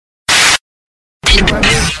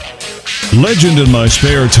Legend in My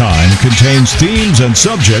Spare Time contains themes and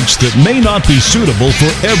subjects that may not be suitable for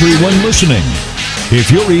everyone listening. If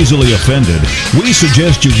you're easily offended, we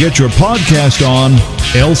suggest you get your podcast on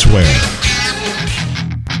elsewhere.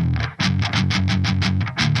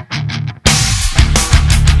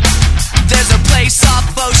 There's a place off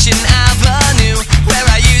Ocean Avenue where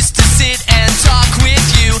I used to sit and talk with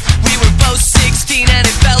you. We were both 16 and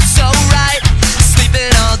it felt so right.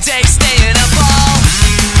 Sleeping all day, staying up all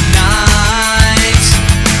night.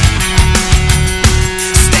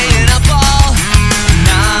 Staying up all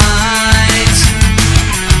night.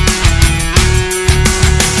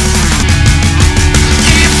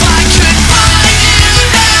 If I could find you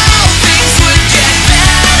now, things would get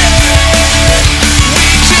better. We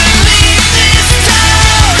could leave this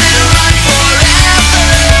town and run forever.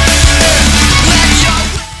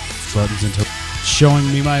 Buttons into showing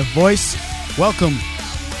me my voice. Welcome,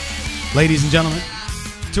 ladies and gentlemen,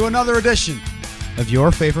 to another edition of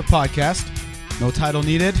your favorite podcast. No title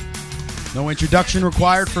needed, no introduction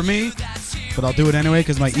required for me, but I'll do it anyway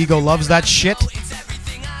because my ego loves that shit.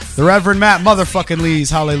 The Reverend Matt motherfucking Lees,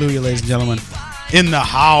 hallelujah, ladies and gentlemen, in the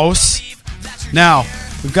house. Now,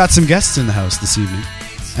 we've got some guests in the house this evening,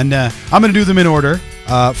 and I'm going to do them in order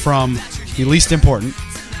from the least important.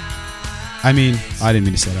 I didn't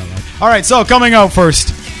mean to say that out loud. All right, so coming out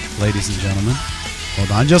first, ladies and gentlemen. Hold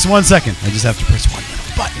on just 1 second. I just have to press one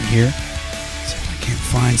little button here. See if I can't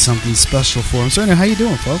find something special for him. So anyway, how you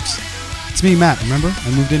doing, folks? It's me, Matt, remember? I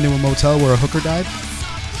moved into a motel where a hooker died,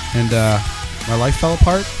 and my life fell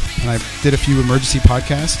apart, and I did a few emergency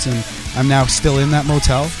podcasts, and I'm now still in that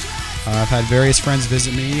motel. I've had various friends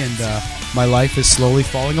visit me, and my life is slowly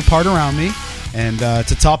falling apart around me. And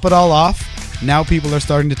to top it all off, now people are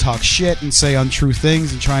starting to talk shit and say untrue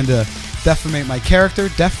things and trying to defamate my character.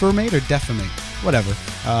 Defamate or defamate? Whatever.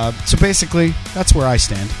 So basically, that's where I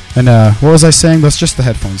stand. And what was I saying? That's just the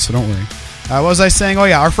headphones, so don't worry. What was I saying? Oh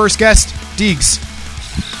yeah, our first guest, Deegs.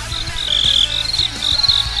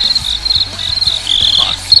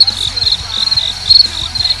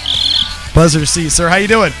 Pleasure to see you, sir. How you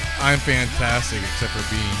doing? I'm fantastic, except for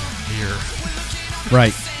being here.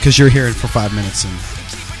 Right, because you're here for 5 minutes and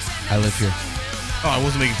I live here. Oh, I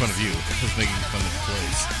wasn't making fun of you. I was making fun of the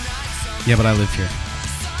place. Yeah, but I live here.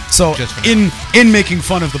 So, in making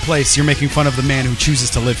fun of the place, you're making fun of the man who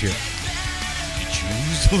chooses to live here. Did you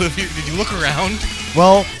choose to live here? Did you look around?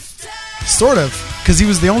 Well, sort of, because he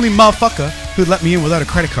was the only motherfucker who'd let me in without a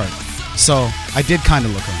credit card. So, I did kind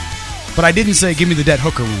of look around. But I didn't say, give me the dead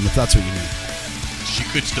hooker room, if that's what you mean. She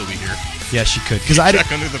could still be here. Yeah, she could. Did you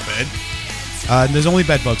check under the bed? There's only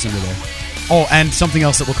bed bugs under there. Oh, and something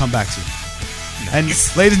else that we'll come back to. Nice.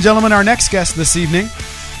 And, ladies and gentlemen, our next guest this evening,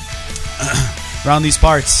 around these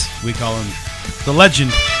parts, we call him the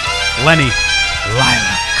legend, Lenny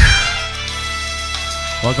Lilac.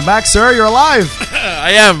 Welcome back, sir. You're alive.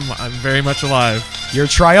 I am. I'm very much alive. Your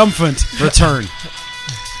triumphant return.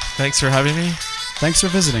 Thanks for having me. Thanks for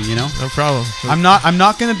visiting, you know. No problem. I'm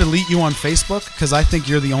not going to delete you on Facebook because I think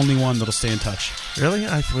you're the only one that'll stay in touch. Really?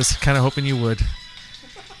 I was kind of hoping you would.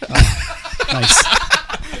 Nice.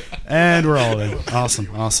 And we're all in.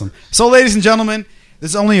 Awesome. So, ladies and gentlemen,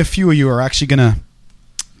 there's only a few of you who are actually going to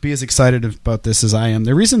be as excited about this as I am.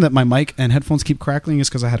 The reason that my mic and headphones keep crackling is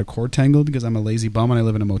because I had a cord tangled because I'm a lazy bum and I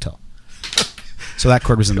live in a motel. So that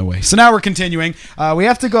cord was in the way. So now we're continuing. We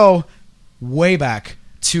have to go way back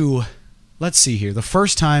to, let's see here, the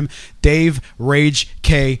first time Dave Rage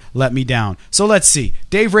K let me down. So let's see.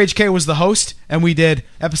 Dave Rage K was the host, and we did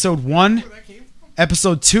episode 1,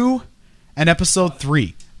 episode 2, and episode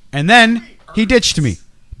 3. And then he ditched me.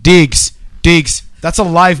 Deegs. That's a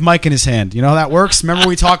live mic in his hand. You know how that works? Remember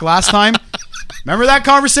we talked last time? Remember that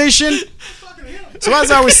conversation? So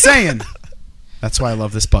as I was saying, that's why I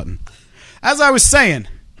love this button. As I was saying,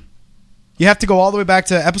 you have to go all the way back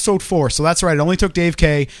to episode 4. So that's right. It only took Dave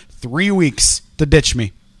K 3 weeks to ditch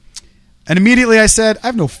me. And immediately I said, I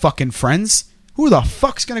have no fucking friends. Who the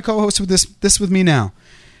fuck's going to co-host with this with me now?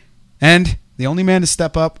 And the only man to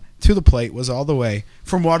step up to the plate was all the way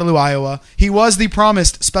from Waterloo, Iowa. He was the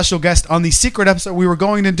promised special guest on the secret episode we were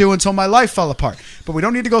going to do until my life fell apart. But we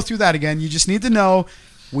don't need to go through that again. You just need to know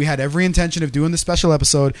we had every intention of doing the special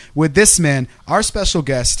episode with this man, our special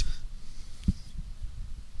guest.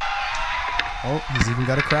 Oh, he's even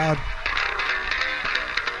got a crowd.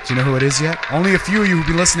 Do you know who it is yet? Only a few of you who've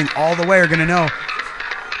been listening all the way are going to know.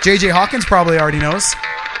 J.J. Hawkins probably already knows.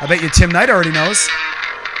 I bet you Tim Knight already knows.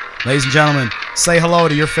 Ladies and gentlemen, say hello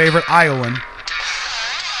to your favorite Iowan,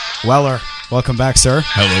 Weller. Welcome back, sir.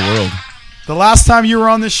 Hello, world. The last time you were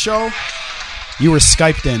on this show, you were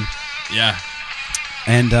Skyped in. Yeah.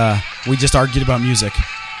 And we just argued about music.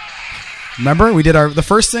 Remember, we did the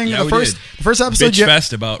first thing. Yeah, the first episode. Bitch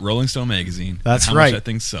fest about Rolling Stone magazine. That's how right. Much that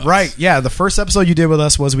thing sucks. Right. Yeah. The first episode you did with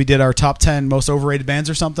us was we did our top 10 most overrated bands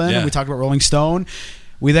or something. Yeah. And we talked about Rolling Stone.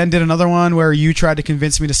 We then did another one where you tried to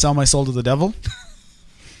convince me to sell my soul to the devil.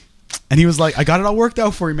 And he was like, I got it all worked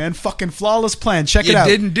out for you, man. Fucking flawless plan. Check it out.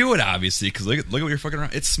 You didn't do it, obviously, because look at what you're fucking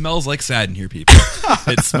around. It smells like sad in here, people.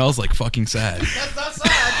 It smells like fucking sad.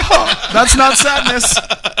 That's not sadness.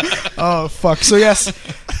 Oh, fuck. So, yes,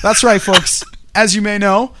 that's right, folks. As you may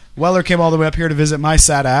know, Weller came all the way up here to visit my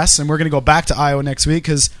sad ass, and we're going to go back to Iowa next week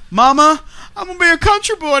because, Mama, I'm going to be a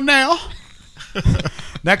country boy now.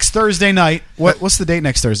 Next Thursday night. What's the date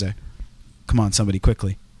next Thursday? Come on, somebody,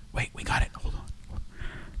 quickly. Wait, we got it. Hold on.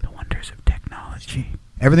 The wonders of technology.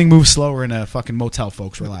 Everything moves slower in a fucking motel,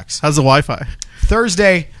 folks. Relax. How's the Wi-Fi?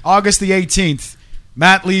 Thursday, August the 18th,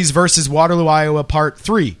 Matt Lees versus Waterloo, Iowa, Part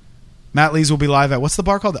 3. Matt Lees will be live at, what's the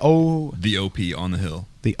bar called? The OP on the Hill.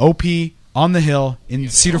 The OP on the Hill in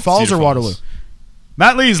Cedar Falls Cedar or Falls. Waterloo?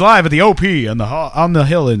 Matt Lees live at the OP on the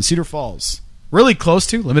Hill in Cedar Falls. Really close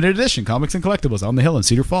to limited edition comics and collectibles on the Hill in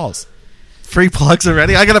Cedar Falls. Free plugs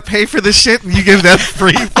already? I gotta pay for this shit and you give them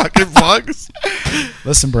free fucking plugs?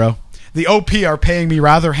 Listen, bro. The OP are paying me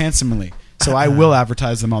rather handsomely, so I will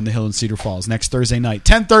advertise them on the Hill in Cedar Falls next Thursday night,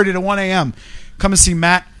 10:30 to 1 a.m. Come and see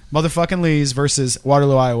Matt motherfucking Lees versus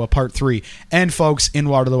Waterloo, Iowa, Part 3. And, folks, in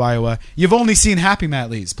Waterloo, Iowa, you've only seen happy Matt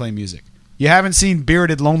Lees play music. You haven't seen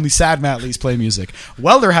bearded, lonely, sad Matt Lees play music.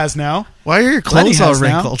 Welder has now. Why are your Lenny clothes all has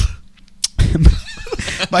now. wrinkled?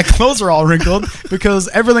 My clothes are all wrinkled because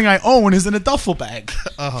everything I own is in a duffel bag.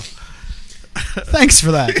 Oh. Thanks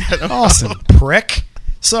for that. Awesome, prick.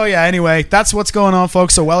 So, yeah, anyway, that's what's going on,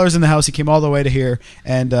 folks. So, Weller's in the house. He came all the way to here.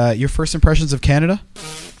 And your first impressions of Canada?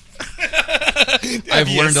 I've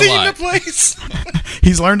learned a lot. Place?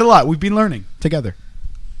 He's learned a lot. We've been learning together.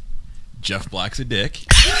 Jeff Black's a dick.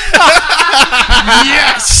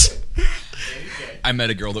 Yes! I met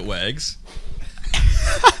a girl that wags.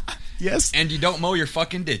 Yes. And you don't mow your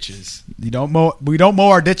fucking ditches. We don't mow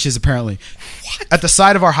our ditches, apparently. What? At the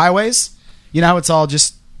side of our highways? You know how it's all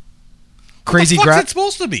just crazy What the fuck's grass? it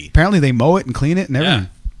supposed to be? Apparently they mow it and clean it and everything. Yeah.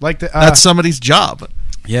 Like the, That's somebody's job.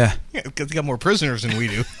 yeah. Yeah, because they got more prisoners than we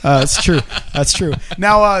do. That's true. That's true.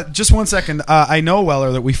 Now, just 1 second. I know,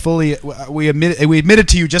 Weller, that we admitted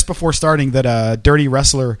to you just before starting that a dirty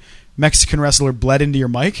Mexican wrestler bled into your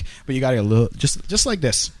mic, but you got to get a little, just like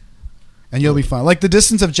this, and you'll be fine. Like the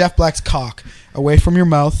distance of Jeff Black's cock away from your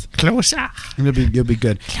mouth, Closer. and you'll be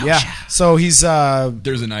good. Yeah. So he's.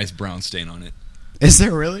 There's a nice brown stain on it. Is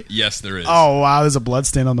there really? Yes, there is. Oh wow, there's a blood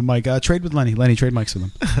stain on the mic. Trade with Lenny. Lenny, trade mics with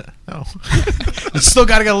him. No. It's still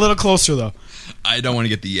got to get a little closer though. I don't want to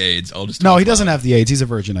get the AIDS. I'll just No, talk he doesn't about have the AIDS. He's a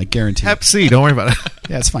virgin. I guarantee. Hep C, don't worry about it.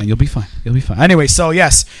 Yeah, it's fine. You'll be fine. You'll be fine. Anyway, so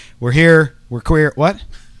yes, we're here. We're queer. What?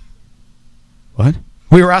 What?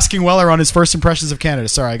 We were asking Weller on his first impressions of Canada.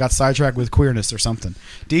 Sorry, I got sidetracked with queerness or something.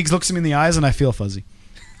 Deegs looks me in the eyes and I feel fuzzy.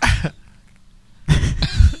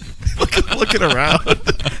 Looking around.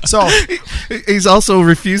 So, He's also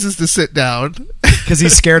refuses to sit down. because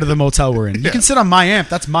he's scared of the motel we're in. You can sit on my amp.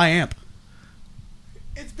 That's my amp.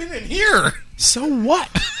 It's been in here. So what?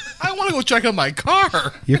 I want to go check out my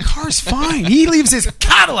car. Your car's fine. He leaves his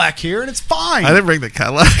Cadillac here and it's fine. I didn't bring the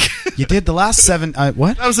Cadillac. You did the last 7.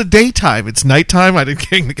 What? That was a daytime. It's nighttime. I didn't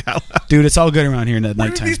bring the Cadillac. Dude, it's all good around here in the Where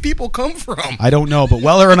did nighttime. these people come from? I don't know, but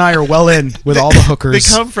Weller and I are well in with all the They hookers.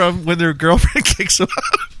 come from when their girlfriend kicks them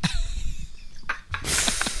out.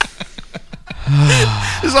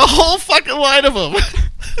 There's a whole fucking line of them.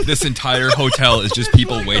 it. This entire hotel is just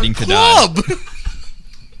people waiting to die. Club.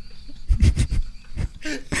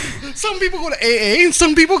 Some people go to AA and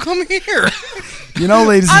some people come here. You know,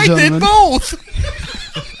 ladies and I gentlemen. did both.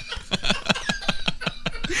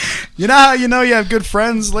 You know how you know you have good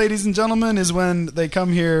friends, ladies and gentlemen, is when they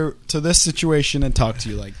come here to this situation and talk to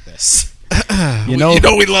you like this. You know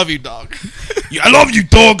we love you, dog. I love you,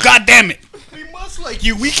 dog. God damn it. We must like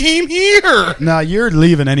you. We came here. Nah, you're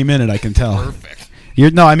leaving any minute. I can tell. Perfect. You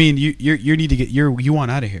need to get. You want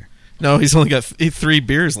out of here. No, he's only got 3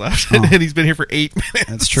 beers left, Oh. and he's been here for 8 minutes.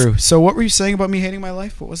 That's true. So, what were you saying about me hating my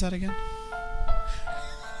life? What was that again?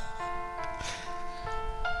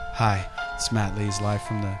 Hi, it's Matt Lees live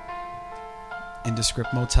from the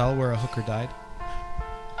Indescript Motel where a hooker died.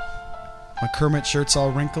 My Kermit shirt's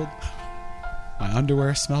all wrinkled. My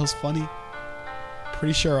underwear smells funny.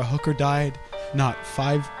 Pretty sure a hooker died not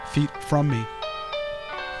 5 feet from me.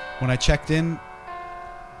 When I checked in,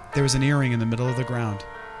 there was an earring in the middle of the ground.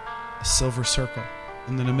 A silver circle.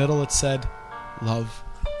 And in the middle it said, love.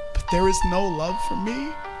 But there is no love for me.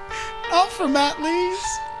 Not for Matt Lees.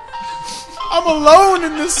 I'm alone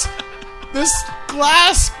in this this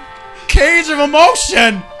glass cage of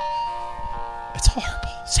emotion. It's horrible.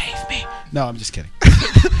 Save me. No, I'm just kidding.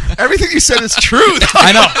 Everything you said is true.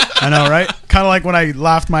 I know, right? Kind of like when I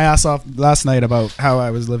laughed my ass off last night about how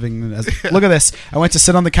I was living. Look at this. I went to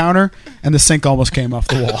sit on the counter, and the sink almost came off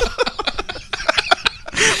the wall.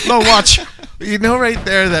 No, watch. You know right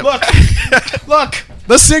there that... Look.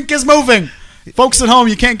 The sink is moving. Folks at home,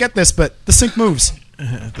 you can't get this, but the sink moves.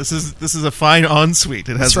 This is a fine ensuite.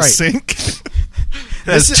 It has That's right. a sink.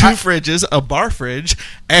 It has two fridges, a bar fridge,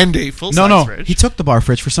 and a full-size fridge. He took the bar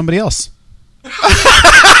fridge for somebody else.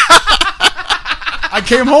 I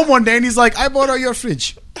came home one day and he's like, I borrow your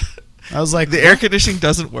fridge. I was like, The air conditioning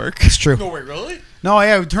doesn't work. It's true. No, wait, really? No,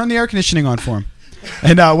 yeah, we turned the air conditioning on for him.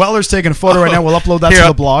 And Weller's taking a photo right now. We'll upload that Here, to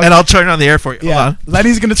the blog. and I'll turn on the air for you. Yeah, Hold on.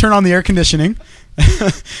 Lenny's going to turn on the air conditioning.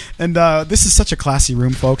 And this is such a classy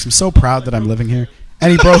room, folks. I'm so proud that I'm living here.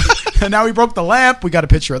 And now he broke the lamp. We got a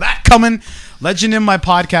picture of that coming.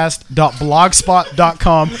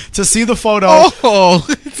 legendinmypodcast.blogspot.com to see the photo. Oh,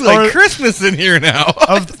 it's like Christmas in here now.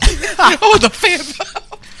 Of The fan.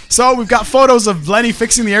 So we've got photos of Lenny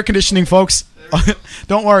fixing the air conditioning, folks.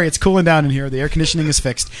 Don't worry, it's cooling down in here. The air conditioning is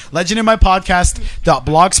fixed.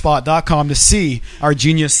 legendinmypodcast.blogspot.com to see our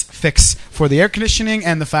genius fix for the air conditioning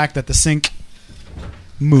and the fact that the sink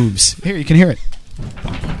moves. Here, you can hear it.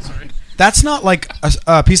 Sorry. That's not like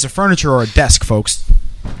a piece of furniture or a desk, folks.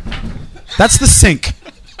 That's the sink.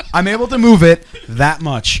 I'm able to move it that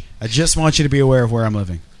much. I just want you to be aware of where I'm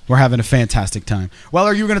living. We're having a fantastic time. Well,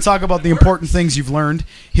 are you going to talk about the important things you've learned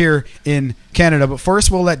here in Canada? But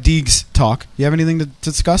first, we'll let Deegs talk. You have anything to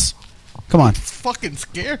discuss? Come on. Fucking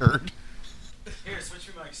scared. Here, switch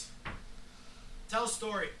your mics. Tell a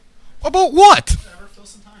story. About what? Whatever, fill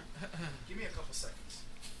some time. Give me a couple seconds.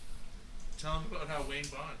 Tell him about how Wayne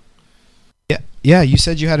Bond. Yeah, you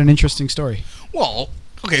said you had an interesting story. Well,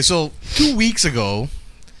 okay, so 2 weeks ago,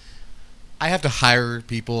 I have to hire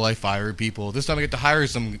people. I fire people. This time I get to hire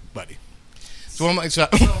somebody. So Somebody,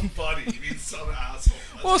 you mean some asshole.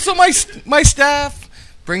 well, so my staff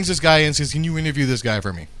brings this guy in and says, "Can you interview this guy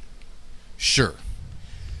for me?" Sure.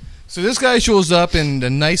 So this guy shows up in the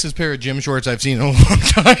nicest pair of gym shorts I've seen in a long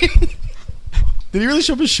time. Did he really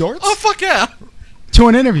show up his shorts? Oh, fuck yeah. To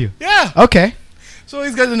an interview? Yeah. Okay. So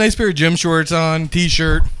he's got a nice pair of gym shorts on,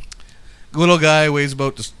 t-shirt. Little guy, weighs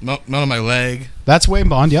about the amount of my leg. That's Wayne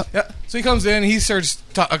Bond, yep. Yeah. So he comes in, he starts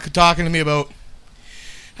talking to me about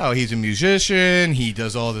how he's a musician, he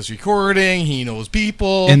does all this recording, he knows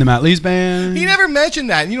people. In the Matt Lee's band. He never mentioned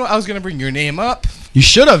that. And, I was going to bring your name up. You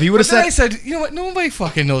should have. He would have But then I said... said, you know what, nobody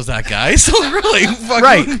fucking knows that guy. So really, fucking...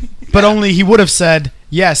 Right. But only he would have said,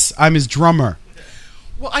 yes, I'm his drummer.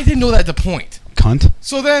 Well, I didn't know that at the point. Cunt.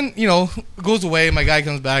 So then, it goes away, my guy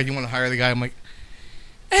comes back, you want to hire the guy? I'm like,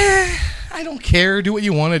 I don't care. Do what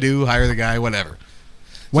you want to do. Hire the guy, whatever.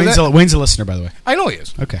 Wayne's a listener, by the way. I know he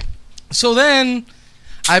is. Okay. So then,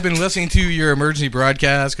 I've been listening to your emergency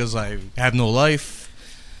broadcast because I have no life.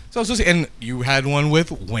 So I was listening, and you had one with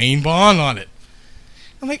Wayne Bond on it.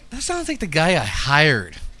 I'm like, that sounds like the guy I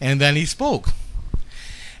hired. And then he spoke.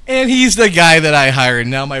 And he's the guy that I hired.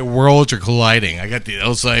 Now my worlds are colliding. I got the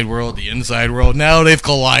outside world, the inside world. Now they've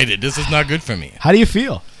collided. This is not good for me. How do you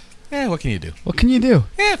feel? What can you do? What can you do?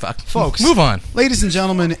 Fuck. Folks. Move on. Ladies and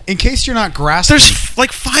gentlemen, in case you're not grasping... There's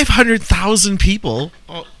like 500,000 people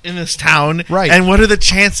in this town. Right. And what are the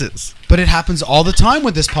chances? But it happens all the time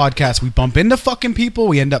with this podcast. We bump into fucking people.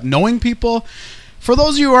 We end up knowing people. For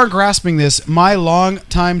those of you who aren't grasping this, my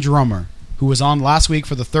longtime drummer, who was on last week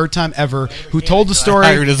for the third time ever, who told the story...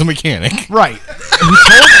 Hired as a mechanic. Right. Who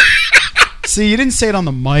told... See, you didn't say it on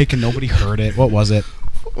the mic and nobody heard it. What was it?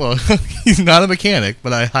 Well, he's not a mechanic,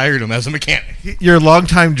 but I hired him as a mechanic. Your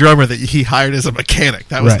longtime drummer that he hired as a mechanic.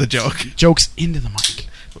 That was Right. the joke. Jokes into the mic.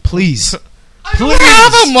 Please. I don't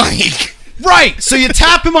have a mic. Right. So you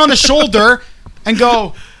tap him on the shoulder and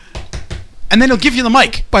go... And then he'll give you the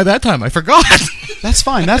mic. By that time, I forgot. That's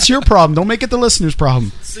fine. That's your problem. Don't make it the listener's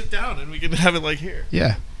problem. Sit down and we can have it like here.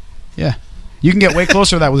 Yeah. Yeah. You can get way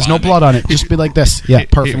closer to that. There's no blood on it. Just be like this. Yeah,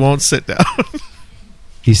 perfect. He won't sit down.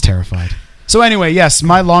 He's terrified. So anyway, yes,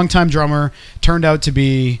 my longtime drummer turned out to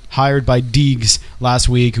be hired by Deegs last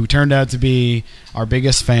week, who turned out to be our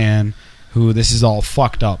biggest fan, who this is all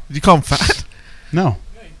fucked up. Did you call him fat? No.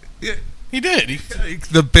 He did.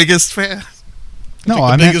 The biggest fan? No,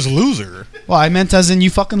 I the meant... biggest loser. Well, I meant as in you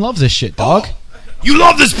fucking love this shit, dog. You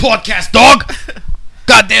love this podcast, dog!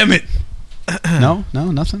 God damn it! No,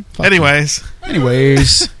 nothing? Fuck Anyways.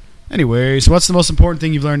 Anyways, what's the most important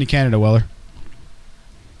thing you've learned in Canada, Weller?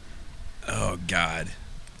 Oh, God.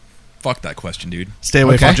 Fuck that question, dude. Stay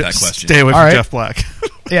away Fuck from that question. Stay away All from right. Jeff Black.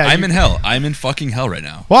 Yeah, I'm in hell. I'm in fucking hell right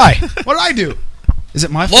now. Why? What did I do? Is it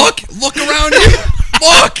my fault? Look around you.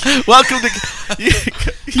 Look. Welcome to.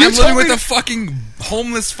 I'm living with a fucking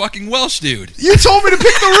homeless fucking Welsh dude. You told me to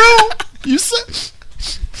pick the room. You said.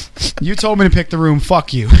 You told me to pick the room.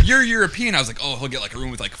 Fuck you. You're European. I was like, oh, he'll get like a room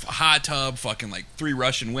with like a hot tub, fucking like 3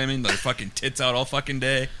 Russian women, their fucking tits out all fucking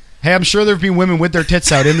day. Hey, I'm sure there have been women with their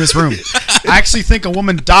tits out in this room. I actually think a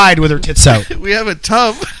woman died with her tits out. We have a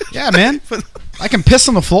tub. Yeah, man. I can piss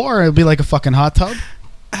on the floor and it'll be like a fucking hot tub.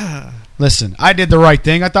 Listen, I did the right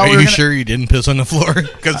thing. I thought Are we were you gonna... sure you didn't piss on the floor?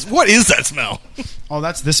 Because what is that smell? Oh,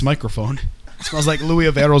 that's this microphone. It smells like Louis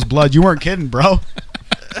Avero's blood. You weren't kidding, bro.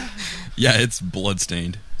 Yeah, it's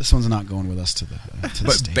bloodstained. This one's not going with us to the But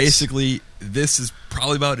States. basically, this is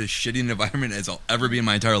probably about as shitty an environment as I'll ever be in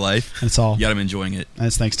my entire life. That's all. Yet I'm enjoying it.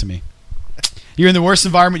 That's thanks to me. You're in the worst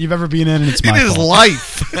environment you've ever been in, and it's my In his fault.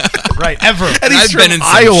 life. Right, ever. And he's I've from been in some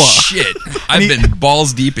Iowa. shit. I've been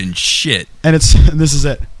balls deep in shit. And this is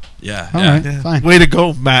it. Yeah. All yeah. right. Yeah. Fine. Way to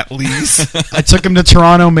go, Matt Lees. I took him to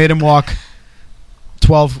Toronto, made him walk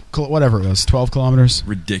 12 kilometers.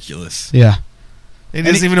 Ridiculous. Yeah. He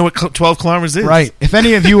doesn't even know what 12 kilometers is. Right. If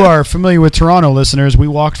any of you are familiar with Toronto, listeners, we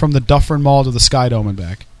walked from the Dufferin Mall to the Sky Dome and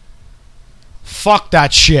back. Fuck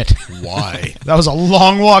that shit. Why? That was a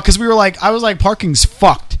long walk because I was like, parking's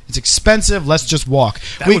fucked. It's expensive. Let's just walk.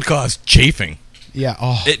 That would cause chafing. Yeah.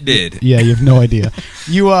 Oh, It did. yeah. You have no idea.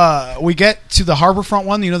 We get to the Harborfront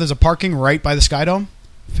one. You know, there's a parking right by the Sky Dome.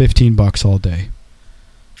 $15 all day.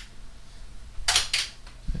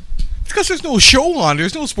 Because there's no show on.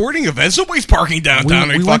 There's no sporting events. Nobody's parking downtown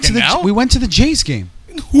right fucking now. We went to the Jays game.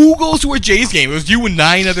 Who goes to a Jays game? It was you and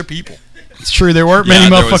 9 other people. It's true. There weren't Yeah, many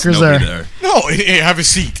there was motherfuckers nobody there. No, have a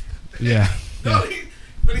seat. Yeah. But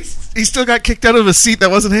he still got kicked out of a seat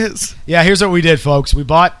that wasn't his. Yeah, here's what we did, folks. We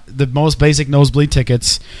bought the most basic nosebleed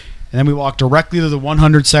tickets, and then we walked directly to the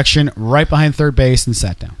 100 section right behind third base and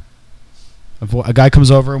sat down. A guy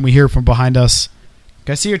comes over, and we hear from behind us,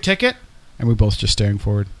 "Can I see your ticket?" And we both just staring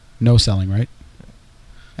forward. No selling, right?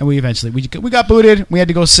 And we eventually, we got booted. We had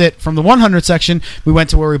to go sit from the 100 section. We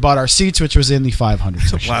went to where we bought our seats, which was in the 500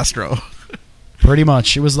 section. Last row. Pretty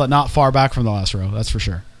much. It was not far back from the last row, that's for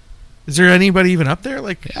sure. Is there anybody even up there?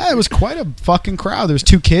 Like, Yeah, it was quite a fucking crowd. There was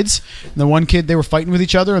 2 kids. And the one kid, they were fighting with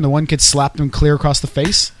each other, and the one kid slapped him clear across the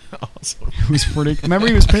face. It was pretty. Remember,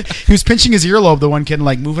 he was pinching his earlobe. The one kid, and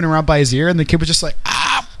like moving around by his ear, and the kid was just like,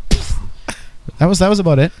 ah. That was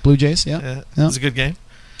about it. Blue Jays, yeah. it was a good game.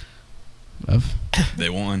 They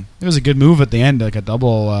won. It was a good move at the end, like a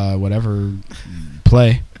double whatever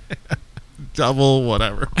play. Double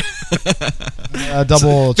whatever.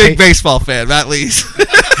 Double Big baseball fan, Matt Lees.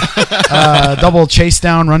 double chase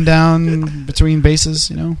down, run down between bases.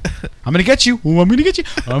 You know, I'm gonna get you. Ooh, I'm gonna get you.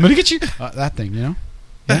 I'm gonna get you. That thing, you know.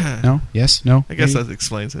 Yeah, no. Yes. No. I guess maybe? that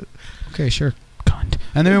explains it. Okay, sure. Cunt.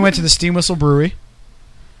 And then we went to the Steam Whistle Brewery.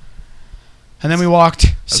 And then we walked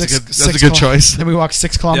That's a good choice. Then we walked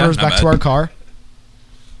 6 kilometers Yeah, not back to bad. our car.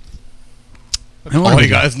 Oh my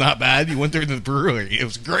god, it's not bad. You went there to the brewery. It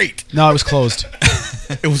was great. No, it was closed.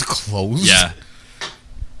 It was closed. Yeah.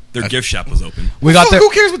 Their gift shop was open. We got there. Who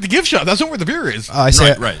cares what the gift shop? That's not where the beer is. I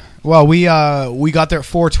say Right. Well, we got there at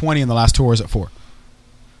 4:20, and the last tour was at 4.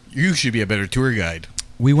 You should be a better tour guide.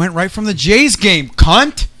 We went right from the Jays game,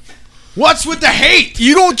 cunt. What's with the hate?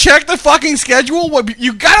 You don't check the fucking schedule? What,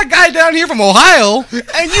 you got a guy down here from Ohio,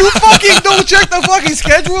 and you fucking don't check the fucking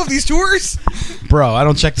schedule of these tours? Bro, I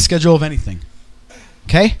don't check the schedule of anything.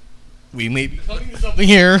 Okay? We may be coming to something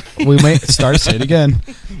here. We may start to say it again.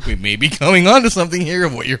 We may be coming on to something here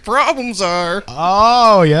of what your problems are.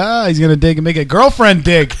 Oh, yeah. He's going to dig and make a girlfriend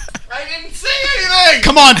dig. I didn't say anything!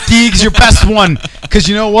 Come on, Deegs, your best one. Because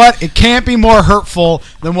you know what? It can't be more hurtful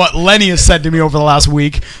than what Lenny has said to me over the last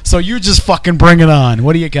week. So you just fucking bring it on.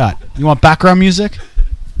 What do you got? You want background music?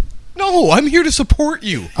 No, I'm here to support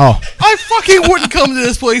you. Oh, I fucking wouldn't come to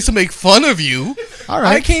this place to make fun of you. all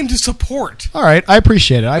right. I came to support. All right. I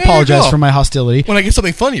appreciate it. I There you apologize go. for my hostility. When I get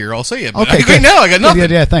something funnier, I'll say it. But Okay, right good. now, I got Good, nothing.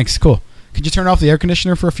 Yeah, thanks. Cool. Could you turn off the air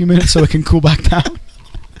conditioner for a few minutes so it can cool back down?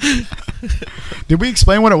 Did we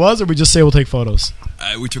explain what it was, or we just say we'll take photos?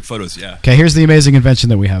 We took photos, yeah. Okay, here's the amazing invention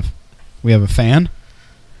that we have. We have a fan.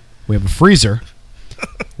 We have a freezer.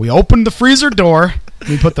 We opened the freezer door.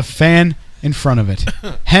 We put the fan in front of it.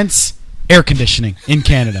 Hence, air conditioning in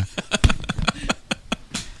Canada.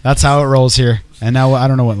 That's how it rolls here. And now I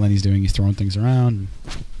don't know what Lenny's doing. He's throwing things around.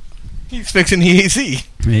 He's fixing the AC.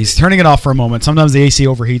 He's turning it off for a moment. Sometimes the AC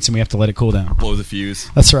overheats and we have to let it cool down. Blow the fuse.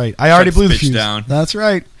 That's right. I already Shut blew the bitch fuse down. That's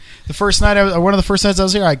right. The first night, one of the first nights I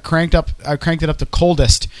was here, I cranked it up to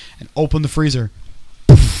coldest and opened the freezer.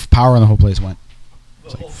 Poof, power on the whole place went.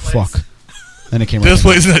 It's like, fuck. Then it came. This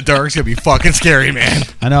place in the dark is gonna be fucking scary, man.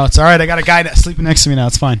 I know, it's all right. I got a guy sleeping next to me now.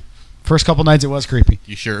 It's fine. First couple nights it was creepy.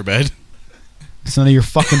 You sure, bed? It's none of your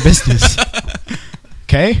fucking business.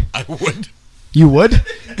 Okay? I would. You would?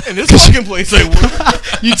 In this fucking place, I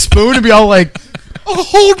would. You'd spoon and be all like, Oh,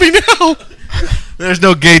 hold me now. There's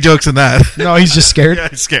no gay jokes in that. no, he's just scared. Yeah,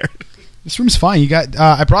 I'm scared. This room's fine. You got.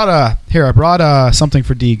 I brought something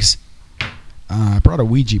for Deegs. I brought a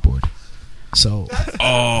Ouija board. So.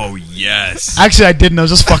 Oh yes. Actually, I didn't. I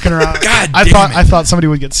was just fucking around. God I damn thought it. I thought somebody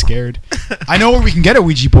would get scared. I know where we can get a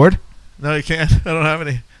Ouija board. No, you can't. I don't have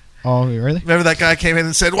any. Oh, really? Remember that guy came in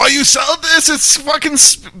and said, "Why you sell this? It's fucking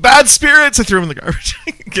bad spirits." I threw him in the garbage.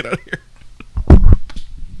 Get out of here.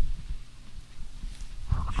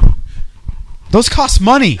 Those cost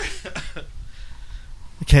money.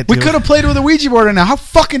 I can't. We could have played with a Ouija board right now. How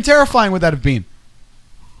fucking terrifying would that have been?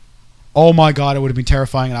 Oh my god, it would have been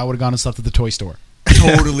terrifying, and I would have gone and slept at the toy store.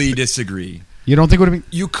 Totally disagree. You don't think it would have been?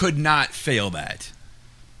 You could not fail that.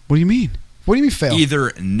 What do you mean? What do you mean fail?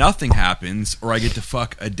 Either nothing happens, or I get to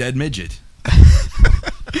fuck a dead midget.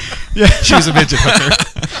 Yeah, She was a midget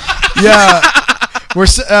hooker.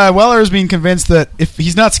 yeah. Weller is being convinced that if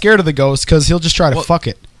he's not scared of the ghost, because he'll just try to fuck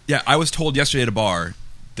it. Yeah, I was told yesterday at a bar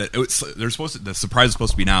that the surprise is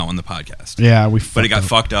supposed to be now on the podcast. Yeah, But it got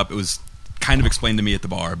fucked up. It was kind of explained to me at the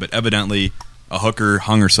bar, but evidently a hooker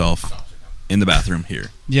hung herself in the bathroom here.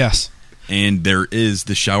 Yes. And there is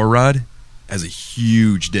the shower rod has a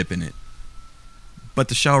huge dip in it. But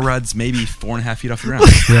the shower rod's maybe 4.5 feet off the ground.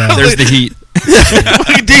 Yeah. There's the heat.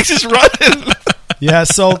 Look, Deeks is running. Yeah,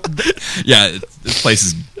 so Yeah, this place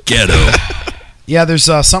is ghetto. yeah, there's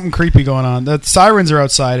something creepy going on. The sirens are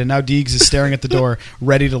outside, and now Deegs is staring at the door,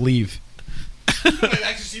 ready to leave. You might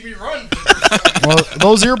actually see me run. Well,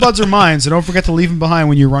 those earbuds are mine, so don't forget to leave them behind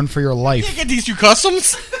when you run for your You life. can't get these through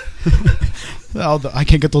customs. Well, I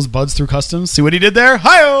can't get those buds through customs. See what he did there?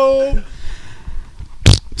 Hi-oh!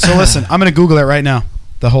 So listen, I'm going to Google it right now.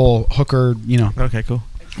 The whole hooker, Okay, cool.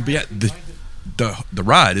 But yeah, the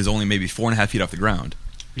rod is only maybe 4.5 feet off the ground.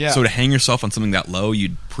 Yeah. So to hang yourself on something that low,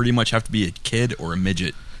 you'd pretty much have to be a kid or a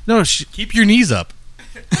midget. No, Keep your knees up.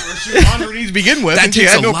 She was on her knees to begin with. That and she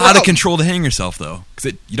takes had a no lot problem. of control to hang yourself, though,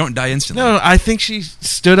 because you don't die instantly. no. I think she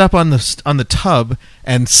stood up on the tub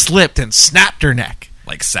and slipped and snapped her neck.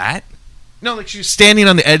 Like sat? No, like she was standing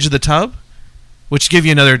on the edge of the tub, which give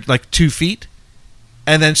you another like 2 feet,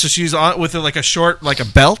 and then so she was on with like a short like a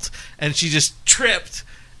belt, and she just tripped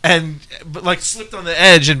and like slipped on the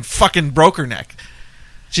edge and fucking broke her neck.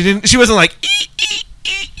 She didn't. She wasn't like.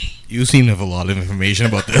 You seem to have a lot of information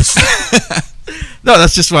about this. No,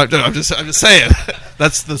 that's just what I'm just saying.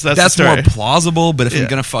 That's the story. more plausible. But if Yeah. I'm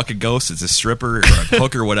gonna fuck a ghost, it's a stripper or a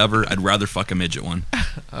hook or whatever. I'd rather fuck a midget one.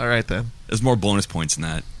 All right then. There's more bonus points than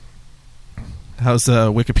that. How's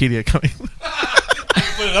Wikipedia coming?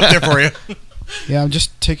 Put it up there for you. Yeah, I'm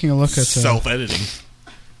just taking a look at... Self-editing.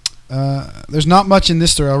 there's not much in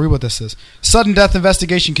this story. I'll read what this is. Sudden death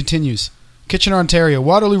investigation continues. Kitchener, Ontario.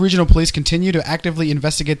 Waterloo Regional Police continue to actively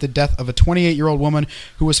investigate the death of a 28-year-old woman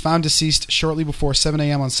who was found deceased shortly before 7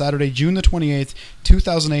 a.m. on Saturday, June the 28th,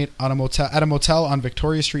 2008, at a motel on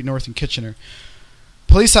Victoria Street North in Kitchener.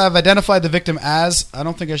 Police have identified the victim as... I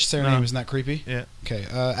don't think I should say her name. Isn't that creepy? Yeah. Okay.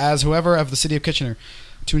 As whoever of the city of Kitchener.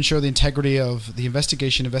 To ensure the integrity of the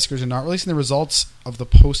investigation, investigators are not releasing the results of the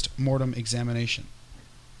post-mortem examination.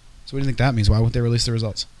 So what do you think that means? Why wouldn't they release the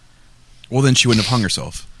results? Well, then she wouldn't have hung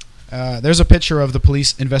herself. There's a picture of the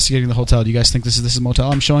police investigating the hotel. Do you guys think this is a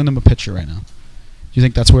motel? I'm showing them a picture right now. Do you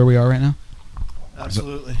think that's where we are right now?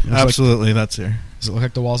 Absolutely. Looks like- Absolutely, that's here. Does it look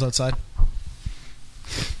like the walls outside?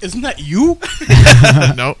 Isn't that you?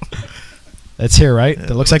 No. It's here, right?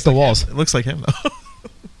 It looks like the walls. It looks like him though.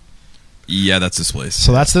 Yeah, that's this place.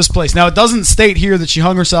 So that's this place. Now, it doesn't state here that she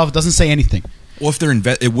hung herself. It doesn't say anything. Well, if they're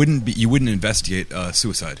it wouldn't be. You wouldn't investigate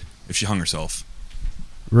suicide if she hung herself.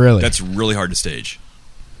 Really? That's really hard to stage.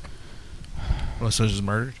 Well, so just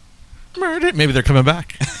murdered. Murdered. Maybe they're coming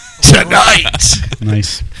back tonight.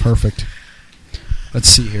 Nice. Perfect. Let's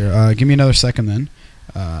see here. Give me another second then.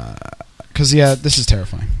 Because, yeah, this is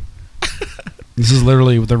terrifying. This is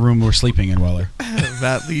literally the room we're sleeping in, Weller.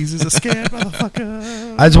 That Lees is a scam,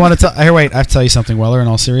 motherfucker. I just want to tell... Here, wait. I have to tell you something, Weller, in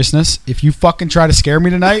all seriousness. If you fucking try to scare me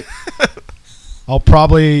tonight, I'll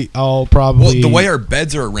probably... Well, the way our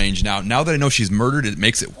beds are arranged now that I know she's murdered, it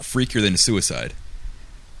makes it freakier than a suicide.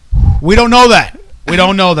 We don't know that. We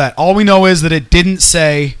don't know that. All we know is that it didn't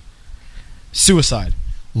say suicide.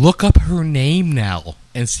 Look up her name now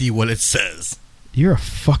and see what it says. You're a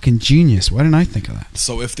fucking genius. Why didn't I think of that?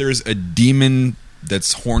 So if there's a demon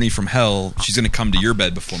that's horny from hell, she's going to come to your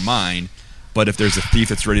bed before mine. But if there's a thief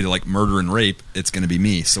that's ready to like murder and rape, it's going to be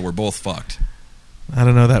me. So we're both fucked. I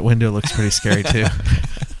don't know. That window looks pretty scary too.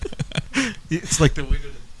 It's like the window.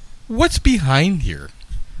 What's behind here?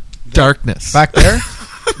 Darkness. Back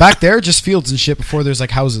there, just fields and shit before there's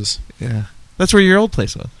like houses. Yeah, that's where your old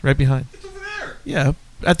place was, right behind. It's over there. Yeah,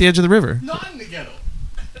 at the edge of the river. Not in the ghetto.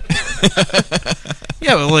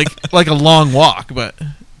 Yeah, but like a long walk, but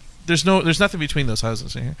there's nothing between those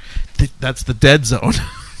houses in here. That's the dead zone.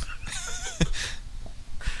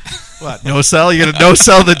 What? No cell? You gonna no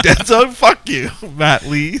cell the dead zone? Fuck you, Matt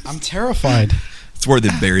Lee. I'm terrified. It's where they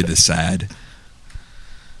bury the sad.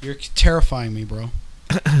 You're terrifying me, bro.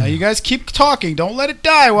 Now you guys keep talking. Don't let it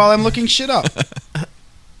die while I'm looking shit up.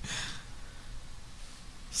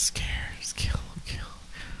 Scares, kill.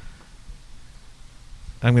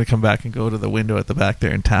 I'm gonna come back and go to the window at the back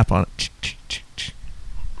there and tap on it.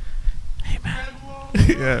 Hey, man.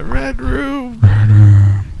 Yeah, red room.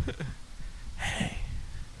 Hey.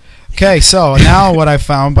 Okay, so now what I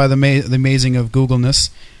found by the amazing of Googleness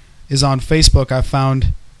is on Facebook. I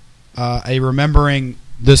found a remembering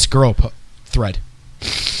this girl thread.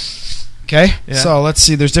 Okay, Yeah. so let's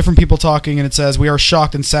see. There's different people talking, and it says, "We are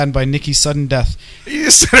shocked and saddened by Nikki's sudden death." You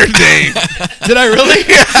said her name. Did I really?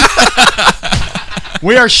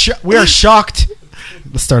 We are shocked.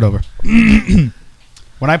 Let's start over.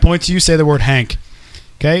 When I point to you, say the word Hank.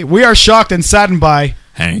 Okay, we are shocked and saddened by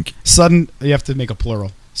Hank. sudden. You have to make a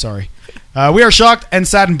plural. Sorry. We are shocked and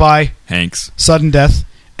saddened by Hanks. sudden death.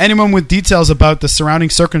 Anyone with details about the surrounding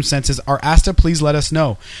circumstances are asked to please let us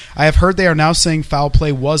know. I have heard they are now saying foul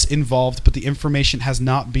play was involved, but the information has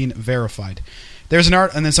not been verified. There's an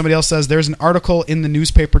and then somebody else says there's an article in the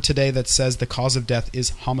newspaper today that says the cause of death is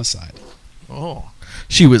homicide. Oh,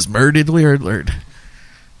 she was murdered.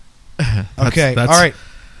 Okay, all right.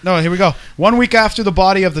 No, here we go. 1 week after the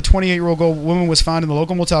body of the 28-year-old woman was found in the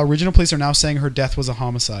local motel, regional police are now saying her death was a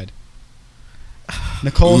homicide.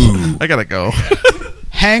 Nicole, I gotta go.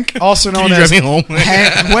 Hank, also known Can you as drive me home?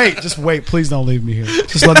 Hank. Just wait. Please don't leave me here.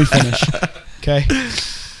 Just let me finish. Okay.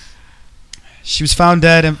 She was found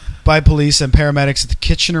dead by police and paramedics at the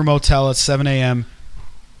Kitchener Motel at 7 a.m.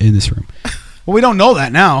 in this room. Well, we don't know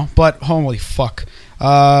that now, but holy fuck.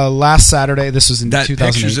 Last Saturday, this was in That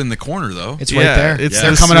 2008. picture's in the corner, though. It's Yeah, right there. it's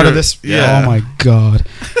They're this coming out of room. this. Yeah. Oh my god.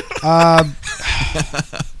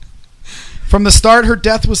 From the start, her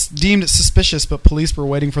death was deemed suspicious, but police were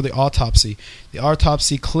waiting for the autopsy. The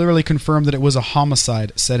autopsy clearly confirmed that it was a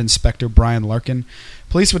homicide, said Inspector Brian Larkin.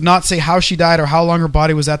 Police would not say how she died or how long her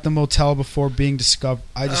body was at the motel before being discovered.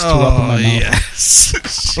 I just threw up in my mouth.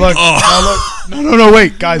 Yes. Look, no,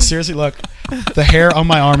 wait, guys, seriously, look. The hair on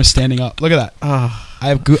my arm is standing up. Look at that. I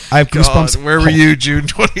have goosebumps. God, where were you June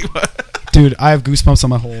 21? Dude, I have goosebumps on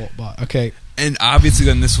my whole body. Okay. And obviously,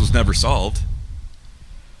 then this was never solved.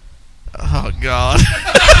 Oh, God.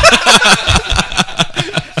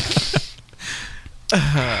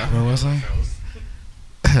 Where was I?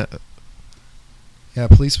 Yeah,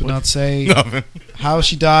 police would not say Nothing. how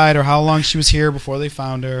she died or how long she was here before they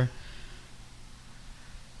found her.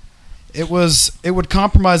 It would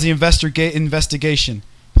compromise the investigation.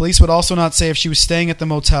 Police would also not say if she was staying at the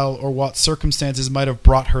motel or what circumstances might have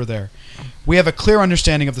brought her there. We have a clear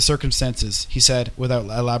understanding of the circumstances, he said, without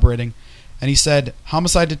elaborating. And he said,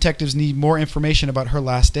 homicide detectives need more information about her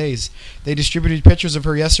last days. They distributed pictures of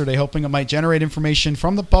her yesterday, hoping it might generate information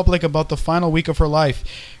from the public about the final week of her life.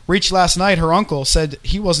 Reached last night, her uncle said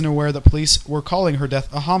he wasn't aware that police were calling her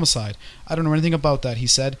death a homicide. I don't know anything about that, he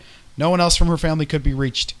said. No one else from her family could be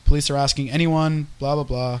reached. Police are asking anyone, blah, blah,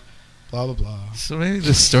 blah, blah, blah, blah. So maybe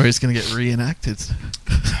this story's going to get reenacted.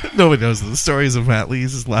 Nobody knows the stories of Matt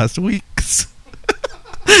Lee's last weeks.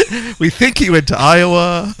 We think he went to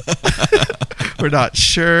Iowa. We're not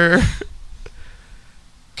sure.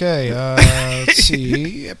 Okay, let's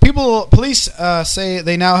see. Police say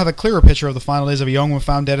they now have a clearer picture of the final days of a young woman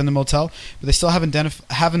found dead in the motel, but they still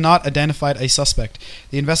have not identified a suspect.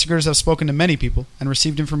 The investigators have spoken to many people and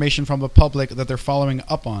received information from the public that they're following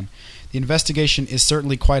up on. The investigation is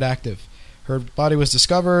certainly quite active. Her body was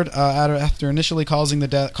discovered after initially calling the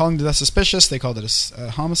death suspicious. They called it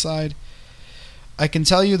a homicide. I can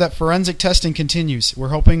tell you that forensic testing continues. We're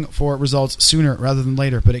hoping for results sooner rather than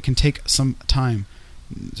later, but it can take some time.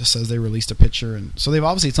 It just says they released a picture, and so they've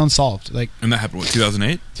obviously it's unsolved. Like And that happened, what,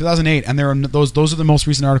 2008? 2008, and there are those are the most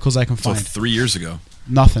recent articles I can So find. 3 years ago.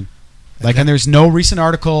 Nothing. Like, and there's no recent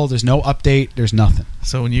article. There's no update. There's nothing.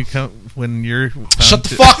 So when you're found Shut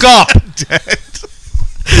the fuck up.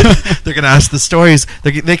 dead, they're gonna ask the stories.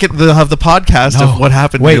 They'll have the podcast No. of what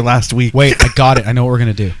happened to you last week. Wait, I got it. I know what we're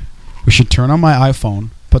gonna do. We should turn on my iPhone,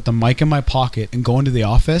 put the mic in my pocket, and go into the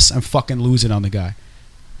office and fucking lose it on the guy.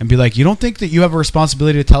 and be like, you don't think that you have a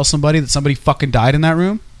responsibility to tell somebody that somebody fucking died in that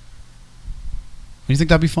room? Do you think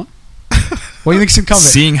that'd be fun? What do you think's in coming?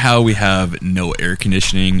 Seeing how we have no air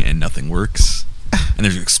conditioning and nothing works, and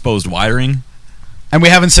there's exposed wiring. And we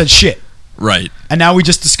haven't said shit. Right. And now we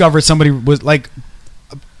just discovered somebody was like,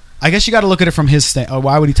 I guess you got to look at it from his stand. Oh,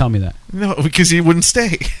 why would he tell me that? No, because he wouldn't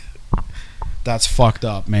stay. That's fucked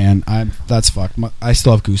up, man. That's fucked. I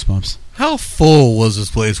still have goosebumps. How full was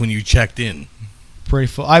this place when you checked in? Pretty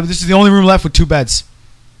full. This is the only room left with 2 beds.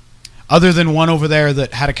 Other than one over there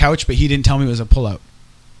that had a couch, but he didn't tell me it was a pullout.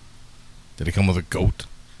 Did it come with a goat?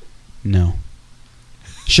 No.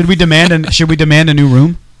 Should we demand a new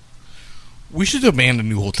room? We should demand a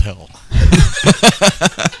new hotel.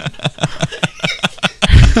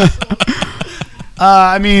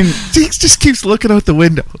 I mean, Deeks just keeps looking out the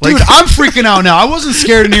window. dude, I'm freaking out now. I wasn't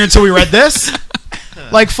scared in here until we read this.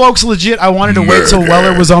 Like, folks, legit, I wanted to wait till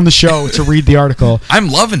Weller was on the show to read the article. I'm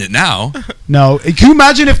loving it now. No, can you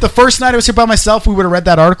imagine if the first night I was here by myself, we would have read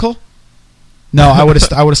that article? No, I would have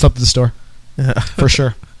stopped at the store for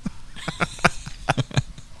sure.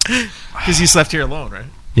 Because you slept here alone, right?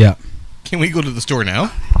 Yeah. Can we go to the store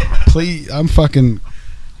now? Please, I'm fucking.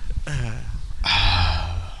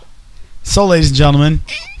 So, ladies and gentlemen,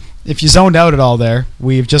 if you zoned out at all there,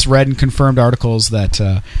 we've just read and confirmed articles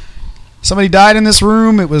that somebody died in this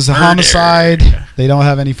room. It was a homicide. They don't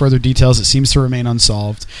have any further details. It seems to remain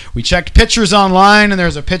unsolved. We checked pictures online, and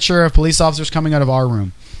there's a picture of police officers coming out of our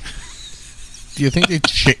room. Do you think they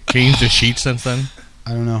changed the sheets since then?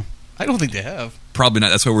 I don't know. I don't think they have. Probably not.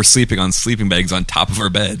 That's why we're sleeping on sleeping bags on top of our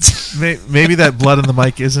beds. Maybe that blood on the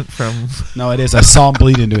mic isn't from... No, it is. I saw him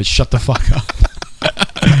bleed into it. Shut the fuck up.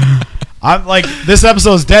 I'm like, this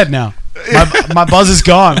episode's dead now. My buzz is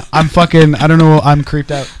gone. I'm fucking, I don't know. I'm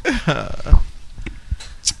creeped out.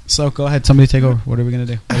 So go ahead. Somebody take over. What are we going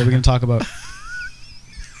to do? What are we going to talk about?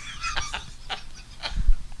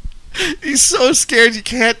 He's so scared you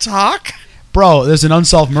can't talk. Bro, there's an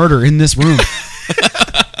unsolved murder in this room.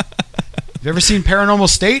 Have you ever seen Paranormal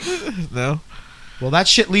State? No. Well, that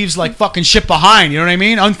shit leaves like fucking shit behind. You know what I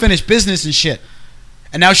mean? Unfinished business and shit.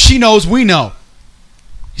 And now she knows we know.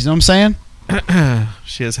 You know what I'm saying?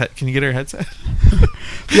 She has. Can you get her headset?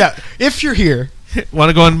 Yeah. If you're here, Want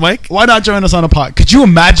to go on mic? why not join us on a pod? Could you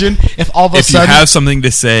imagine if all of a If you sudden... have something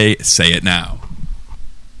to say it now.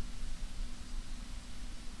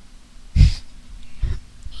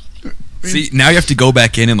 See, now you have to go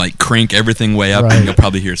back in and like crank everything way up, Right. and you'll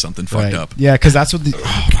probably hear something fucked up. Yeah, because that's what the...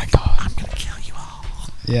 Oh, my God. I'm going to kill you all.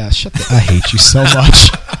 Yeah, shut the... I hate you so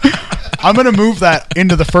much. I'm going to move that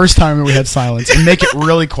into the first time that we had silence and make it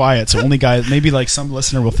really quiet. So only guys... Maybe like some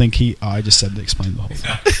listener will think he... Oh, I just said to explain the whole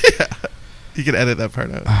thing. You can edit that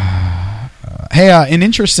part out. Hey, in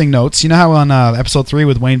interesting notes, you know how on episode 3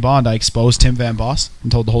 with Wayne Bond, I exposed Tim Van Boss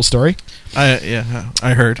and told the whole story?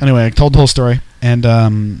 I heard. Anyway, I told the whole story, and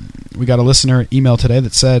we got a listener email today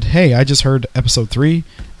that said, hey, I just heard episode 3,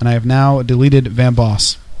 and I have now deleted Van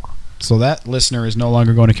Boss. So that listener is no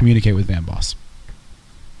longer going to communicate with Van Boss.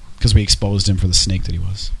 Because we exposed him for the snake that he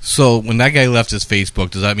was. So when that guy left his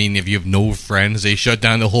Facebook, does that mean if you have no friends, they shut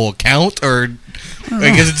down the whole account? Or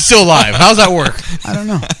because it's still live? How's that work? I don't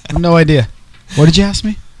know. I have no idea. What did you ask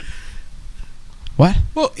me? What?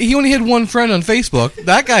 Well, he only had one friend on Facebook.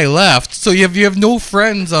 That guy left. So you have no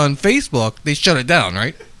friends on Facebook, they shut it down,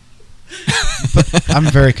 right? I'm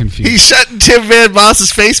very confused. He's shutting Tim Van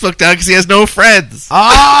Boss's Facebook down because he has no friends.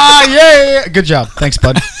 Yeah. Good job. Thanks,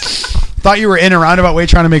 bud. Thought you were in a roundabout way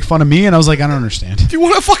trying to make fun of me, and I was like, I don't understand. Do you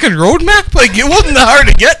want a fucking roadmap? Like, it wasn't that hard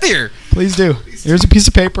to get there. Please do. Here's a piece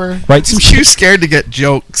of paper. Write some He's too shit. scared to get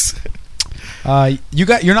jokes.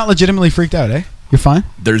 You're not legitimately freaked out, eh? You're fine?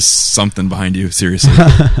 There's something behind you, seriously.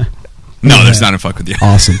 No, there's not. A fuck with you.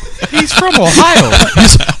 Awesome. He's from Ohio.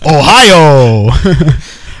 Ohio.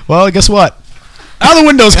 Well, guess what? Now the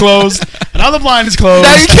window's closed. And now the blind is closed.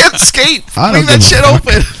 Now you can't escape. I don't Leave that give a shit fuck.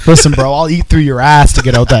 open. Listen, bro, I'll eat through your ass to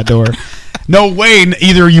get out that door. No way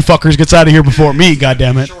either of you fuckers gets out of here before me,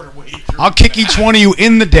 goddammit. I'll kick each one of you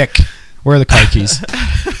in the dick. Where are the car keys?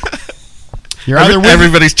 You're either with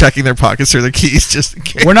Everybody's checking their pockets for their keys just in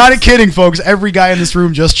case. We're not kidding, folks. Every guy in this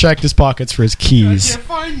room just checked his pockets for his keys. I can't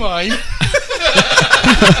find mine.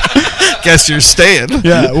 Guess you're staying.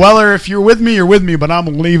 Yeah, Weller, if you're with me, you're with me, but I'm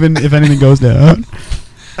leaving if anything goes down.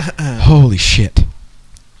 Holy shit.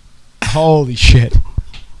 Holy shit.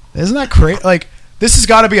 Isn't that crazy? Like, this has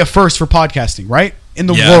got to be a first for podcasting, right? In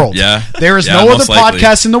the world. Yeah. There is Yeah, no other most likely.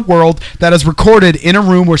 podcast in the world that is recorded in a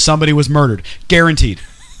room where somebody was murdered. Guaranteed.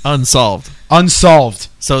 Unsolved. Unsolved.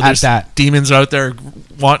 So at there's that. demons out there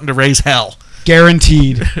wanting to raise hell.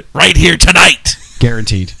 Guaranteed. Right here tonight.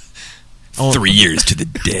 Guaranteed. 3 years to the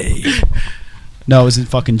day. No, it was in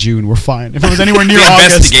fucking June. We're fine. If it was anywhere near The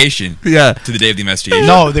August. investigation. Yeah. To the day of the investigation.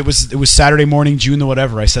 No, it was Saturday morning, June the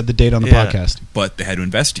whatever. I said the date on the Yeah. podcast. But they had to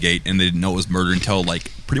investigate, and they didn't know it was murder until,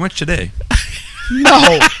 like, pretty much today.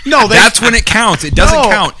 No. That's when it counts. It doesn't No,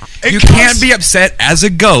 count. it You counts. can't be upset as a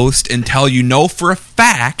ghost until you know for a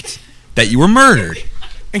fact that you were murdered.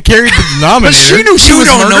 And carried the denominator. But she knew she You was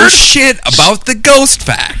don't know murdered. shit about the ghost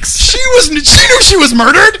facts. She knew she was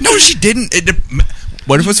murdered. No, she didn't.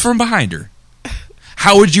 What if it was from behind her?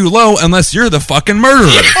 How would you know unless you're the fucking murderer?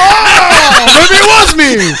 Oh, maybe it was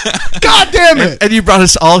me. God damn it. And you brought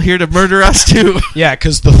us all here to murder us too. Yeah,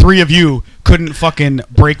 because the three of you couldn't fucking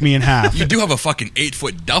break me in half. You do have a fucking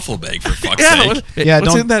 8-foot duffel bag, for fuck's Yeah, sake. what- Yeah,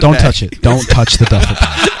 what's in that don't bag? touch it. Don't touch the duffel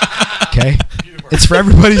bag. Okay? It's for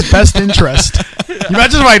everybody's best interest. You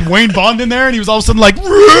imagine if I had Wayne Bond in there and he was all of a sudden like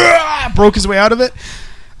broke his way out of it?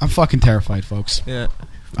 I'm fucking terrified, folks. Yeah.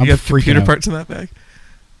 I'm You have freaking computer out. parts in that bag?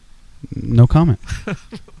 No comment.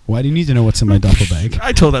 Why do you need to know what's in my duffel bag?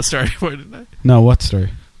 I told that story before, didn't I? No, what story?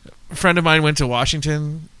 A friend of mine went to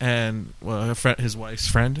Washington, and his wife's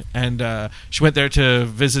friend, and she went there to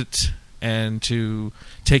visit and to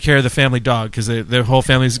take care of the family dog because their whole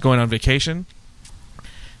family's going on vacation.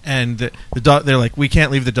 And the dog, they're like, we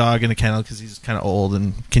can't leave the dog in the kennel because he's kind of old.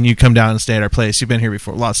 And can you come down and stay at our place? You've been here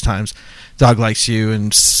before lots of times. Dog likes you,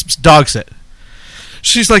 and dog sit.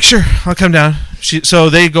 She's like, sure, I'll come down. So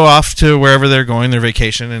they go off to wherever they're going, their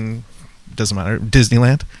vacation, and it doesn't matter,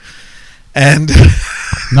 Disneyland. And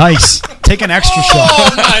Nice. Take an extra shot.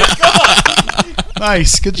 Oh my god!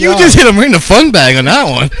 Nice. Good You job. just hit him right in the fun bag on that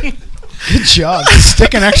one. Good job.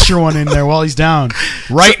 Stick an extra one in there while he's down.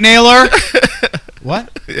 Right, Naylor?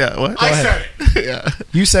 What? yeah, what? said it. Yeah.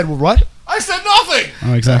 You said what? I said nothing.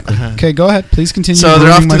 Oh, exactly. Okay, go ahead. Please continue. So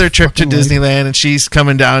they're off ruining to my their trip to fucking leg. Disneyland, and she's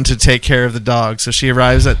coming down to take care of the dog. So she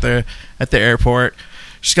arrives at the airport.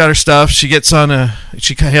 She's got her stuff. She gets on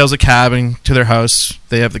she hails a cab and to their house.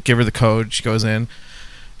 They have to give her the code. She goes in.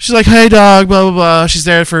 She's like, "Hey, dog." Blah blah blah. She's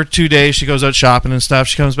there for 2 days. She goes out shopping and stuff.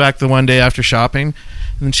 She comes back the one day after shopping,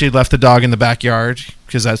 and she left the dog in the backyard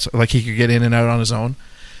because that's like he could get in and out on his own.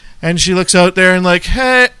 And she looks out there and like,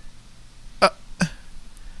 "Hey,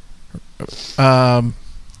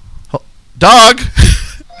 dog."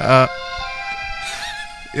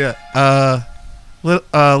 Yeah.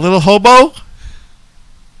 Little hobo.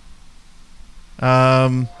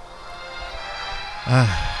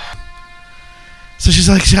 So she's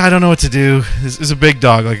like, I don't know what to do. This is a big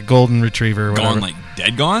dog, like a golden retriever or whatever. Gone, like,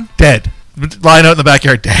 dead gone? Dead. Lying out in the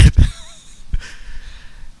backyard, dead.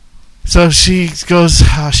 So she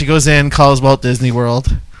goes in, calls Walt Disney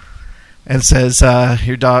World, and says,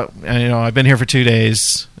 your dog, I've been here for 2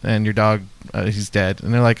 days, and your dog, he's dead.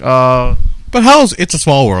 And they're like, oh. But it's a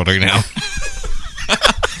small world right now.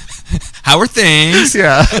 How are things?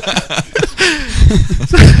 Yeah.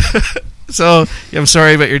 So I'm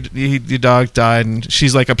sorry, but your dog died, and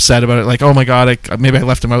she's like upset about it. Like, oh my god, maybe I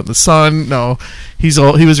left him out in the sun. No, he's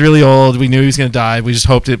old. He was really old. We knew he was going to die. We just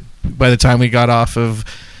hoped that by the time we got off of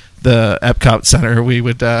the Epcot Center,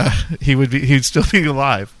 he'd still be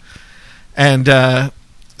alive. And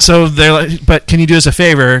so they're like, but can you do us a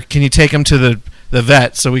favor? Can you take him to the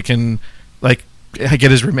vet so we can like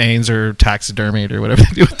get his remains or taxidermied or whatever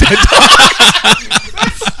they do with dead dogs?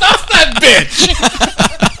 That bitch.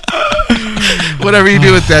 Whatever you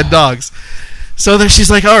do with dead dogs. So then she's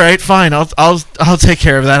like, all right, fine, I'll take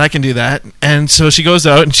care of that. I can do that. And so she goes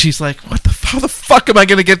out and she's like, how the fuck am I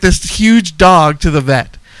going to get this huge dog to the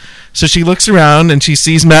vet? So she looks around and she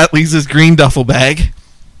sees Matt Lee's green duffel bag,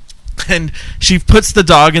 and she puts the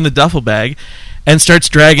dog in the duffel bag and starts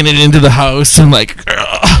dragging it into the house and like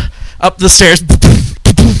up the stairs,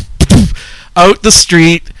 out the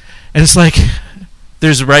street, and it's like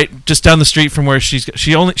there's right just down the street from where she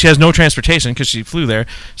has no transportation because she flew there,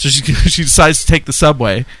 so she decides to take the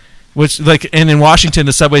subway, which and in Washington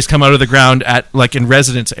the subways come out of the ground at like in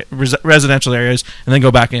residential areas and then go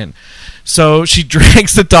back in. So she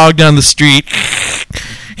drags the dog down the street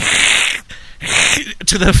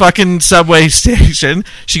to the fucking subway station.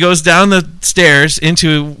 She goes down the stairs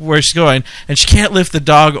into where she's going, and she can't lift the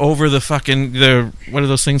dog over the what are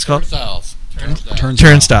those things called?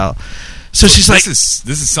 Turnstile. So she's like, this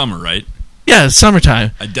is summer, right? Yeah, it's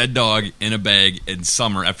summertime. A dead dog in a bag in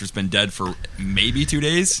summer after it's been dead for maybe 2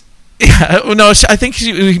 days? Yeah, no, I think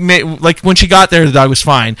when she got there, the dog was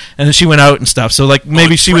fine, and then she went out and stuff. So like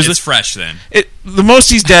maybe she was. It's fresh then. The most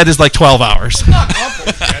he's dead is like 12 hours.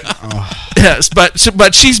 Yes,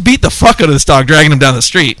 but she's beat the fuck out of this dog, dragging him down the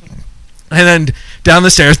street, and then down the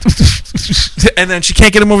stairs, and then she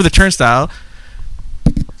can't get him over the turnstile.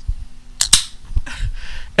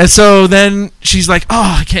 And so then she's like,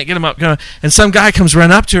 "Oh, I can't get him up." And some guy comes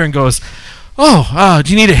running up to her and goes, "Oh,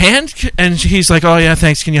 do you need a hand?" And he's like, "Oh yeah,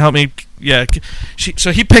 thanks. Can you help me?" Yeah.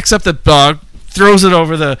 So he picks up the dog, throws it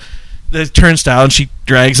over the turnstile, and she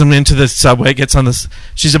drags him into the subway. Gets on this.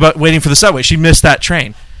 She's about waiting for the subway. She missed that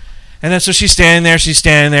train, and then so she's standing there.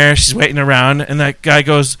 She's waiting around, and that guy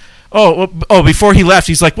goes, "Oh, before he left,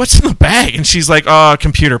 he's like, 'What's in the bag?'" And she's like, "Oh,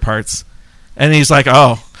 computer parts." And he's like,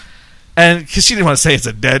 "Oh," and because she didn't want to say it's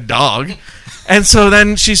a dead dog. And so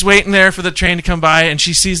then she's waiting there for the train to come by, and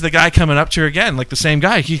she sees the guy coming up to her again, like the same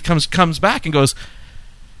guy. He comes back and goes,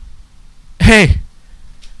 "Hey,"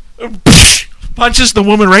 punches the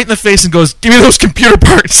woman right in the face and goes, "Give me those computer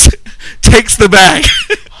parts." Takes the bag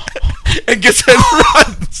and gets and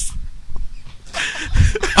runs.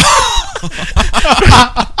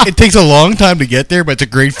 It takes a long time to get there, but it's a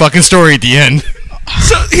great fucking story at the end.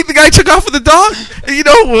 So the guy took off with the dog. And you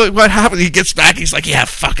know what happened? He gets back. He's like, "Yeah,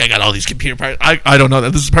 fuck, I got all these computer parts. I don't know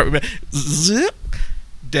that this is part of it." Zip.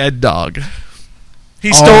 Dead dog.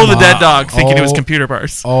 He stole the dead dog thinking it was computer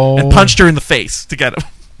parts. And punched her in the face to get him.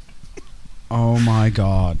 Oh my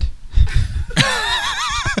God.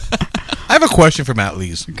 I have a question for Matt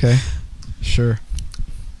Lees. Okay. Sure.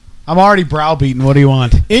 I'm already browbeaten. What do you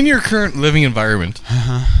want? In your current living environment,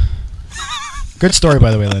 Good story, by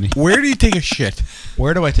the way, Lenny. where do you take a shit?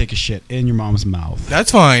 Where do I take a shit? In your mom's mouth. That's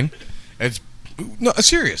fine. It's no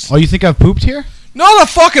serious. Oh, you think I've pooped here? Not a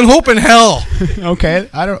fucking hope in hell. Okay.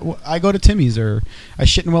 I go to Timmy's, or I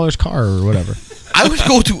shit in Weller's car, or whatever. I would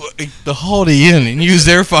go to the Holiday Inn and use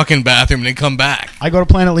their fucking bathroom and then come back. I go to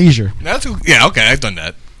Planet Leisure. Yeah, okay, I've done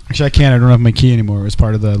that. Actually, I can't. I don't have my key anymore. It was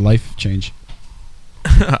part of the life change.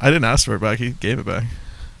 I didn't ask for it back. He gave it back.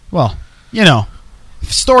 Well, you know,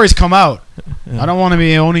 if stories come out. I don't want to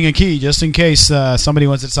be owning a key just in case somebody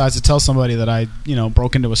decides to tell somebody that I,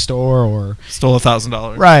 broke into a store or Stole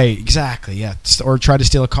 $1,000. Right, exactly, yeah, or tried to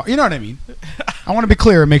steal a car. You know what I mean? I want to be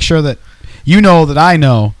clear and make sure that you know that I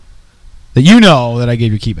know that you know that I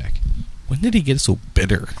gave your key back. When did he get so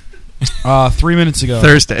bitter? 3 minutes ago.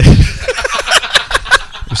 Thursday.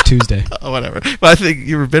 It was Tuesday. Oh, whatever. But I think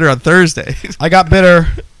you were bitter on Thursday. I got bitter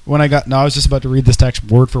when I was just about to read this text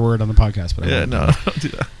word for word on the podcast, but Yeah, no, don't do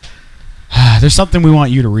that. There's something we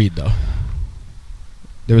want you to read, though.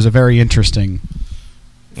 There was a very interesting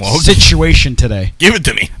situation today. Give it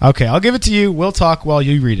to me. Okay, I'll give it to you. We'll talk while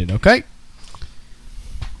you read it, okay?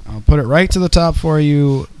 I'll put it right to the top for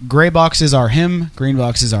you. Gray boxes are him, green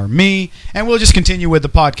boxes are me, and we'll just continue with the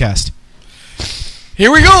podcast.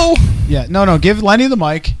 Here we go. Yeah, no, give Lenny the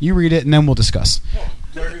mic. You read it, and then we'll discuss.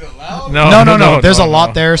 No. There's a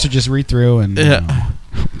lot there, so just read through and...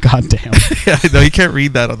 God damn. Yeah, no, you can't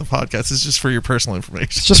read that on the podcast. It's just for your personal information.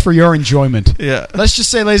 It's just for your enjoyment. Yeah. Let's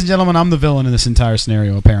just say, ladies and gentlemen, I'm the villain in this entire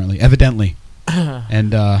scenario, apparently. Evidently.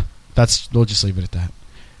 And we'll just leave it at that.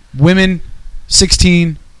 Women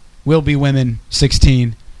 16 will be women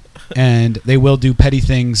 16, and they will do petty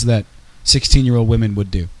things that 16-year-old women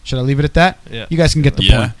would do. Should I leave it at that? Yeah. You guys can get the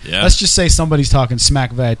point. Yeah. Let's just say somebody's talking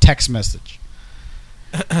smack via text message.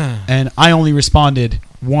 And I only responded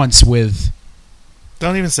once with...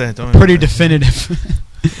 Don't even say it. Pretty definitive.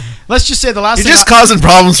 Let's just say the last You're thing... just causing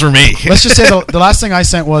problems for me. Let's just say the last thing I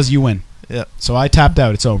sent was, you win. Yeah. So I tapped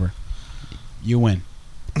out. It's over. You win.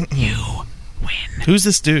 Who's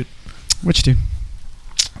this dude? Which dude?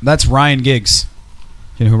 That's Ryan Giggs.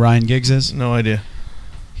 You know who Ryan Giggs is? No idea.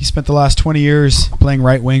 He spent the last 20 years playing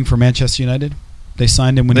right wing for Manchester United. They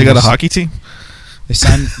signed him when They got a hockey team? They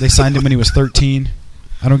signed him when he was 13.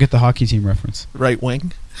 I don't get the hockey team reference. Right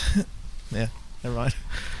wing? Yeah, never mind.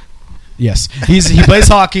 Yes. He plays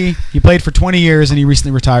hockey. He played for 20 years, and he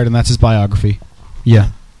recently retired, and that's his biography.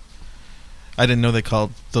 Yeah. I didn't know they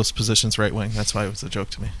called those positions right wing. That's why it was a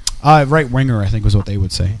joke to me. Right winger, I think, was what they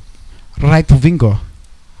would say. Right wingo.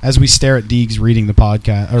 As we stare at Deegs reading the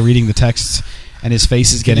podcast, or reading the texts, and his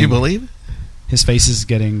face is getting... Can you believe it? His face is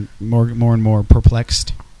getting more and more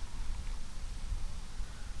perplexed.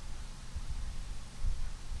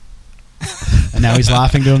 And now he's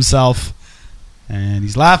laughing to himself. And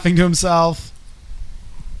he's laughing to himself.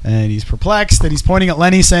 And he's perplexed. And he's pointing at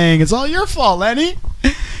Lenny saying, "It's all your fault, Lenny.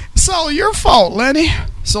 It's all your fault, Lenny."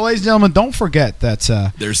 So, ladies and gentlemen, don't forget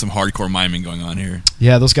that... There's some hardcore miming going on here.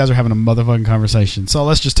 Yeah, those guys are having a motherfucking conversation. So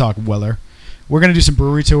let's just talk Weller. We're going to do some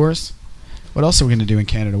brewery tours. What else are we going to do in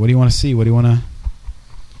Canada? What do you want to see? What do you want to...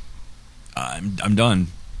 I'm done.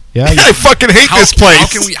 Yeah, I fucking hate this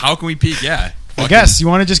place. How can we peak? Yeah. I guess you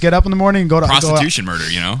want to just get up in the morning and go to Prostitution murder,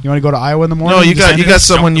 you know? You want to go to Iowa in the morning? No, you and got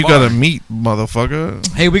someone you Jump the got to bar. meet, motherfucker.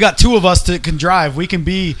 Hey, we got two of us that can drive. We can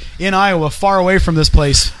be in Iowa, far away from this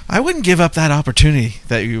place. I wouldn't give up that opportunity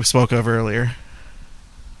that you spoke of earlier.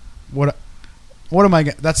 What am I?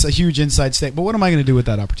 That's a huge inside state. But what am I going to do with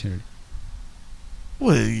that opportunity?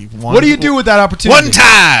 What What do you do with that opportunity? One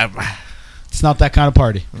time. It's not that kind of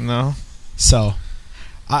party. No. So,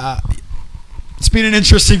 it's been an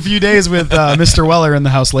interesting few days with Mr. Weller in the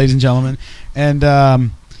house, ladies and gentlemen. And,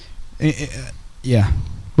 yeah.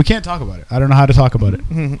 We can't talk about it. I don't know how to talk about it.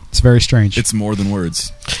 It's very strange. It's more than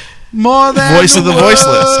words. More than Voice of the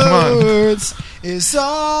voiceless. Come on. words is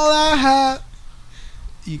all I have.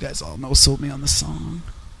 You guys all know Sold Me on the song.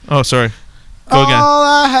 Oh, sorry. Go again. All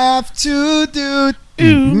I have to do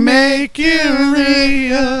to make you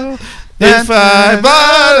real. If I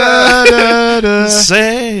but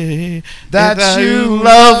say that you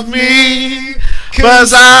love me,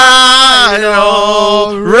 'cause I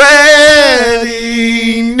already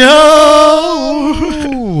know.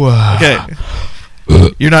 Okay.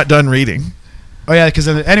 You're not done reading. Oh yeah, because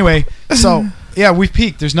anyway, so yeah, we've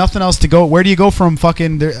peaked. There's nothing else to go. Where do you go from?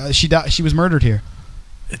 Fucking, she was murdered here.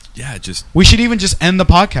 We should even just end the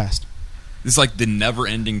podcast. It's like the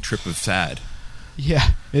never-ending trip of sad.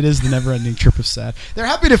 Yeah, it is the never-ending trip of sad. There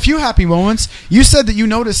have been a few happy moments. You said that you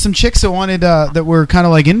noticed some chicks that wanted that were kind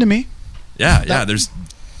of like into me. Yeah. There's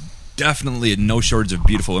definitely no shortage of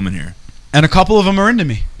beautiful women here, and a couple of them are into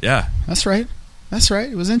me. Yeah, that's right.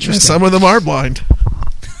 It was interesting. Some of them are blind.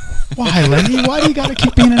 Why, Lenny? Why do you got to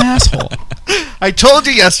keep being an asshole? I told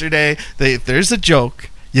you yesterday that if there's a joke,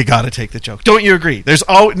 you got to take the joke. Don't you agree? There's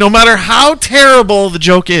no matter how terrible the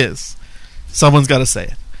joke is, someone's got to say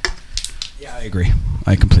it. Yeah, I agree.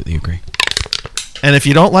 I completely agree. And if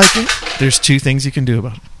you don't like it, there's two things you can do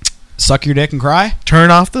about it. Suck your dick and cry? Turn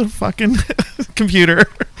off the fucking computer.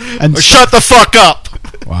 And or shut the fuck up.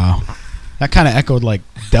 Wow. That kind of echoed like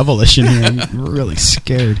devilish in here. I'm really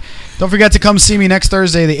scared. Don't forget to come see me next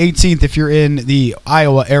Thursday, the 18th, if you're in the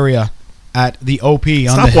Iowa area at the OP.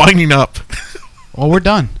 Stop winding up. Well, we're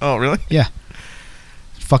done. Oh, really? Yeah.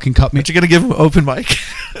 Fucking cut me. Aren't you going to give him an open mic?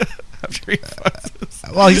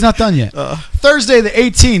 Well, he's not done yet. Thursday, the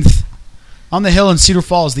 18th, on the hill in Cedar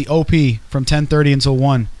Falls, the OP, from 10:30 until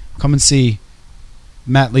 1. Come and see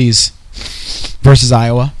Matt Lees versus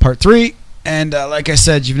Iowa, Part 3. And like I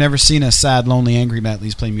said, you've never seen a sad, lonely, angry Matt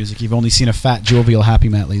Lees play music. You've only seen a fat, jovial, happy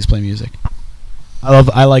Matt Lees play music.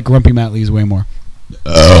 I like grumpy Matt Lees way more.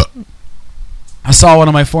 I saw one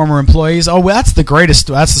of my former employees. Oh, well, that's the greatest.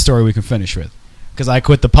 That's the story we can finish with, because I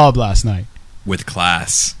quit the pub last night. With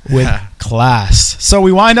class. With class. So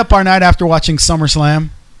we wind up our night after watching SummerSlam.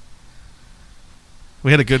 We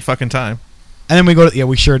had a good fucking time. And then we go to... Yeah,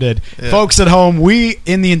 we sure did. Yeah. Folks at home, we,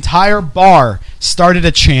 in the entire bar, started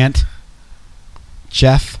a chant.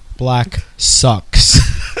 Jeff Black sucks.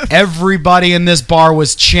 Everybody in this bar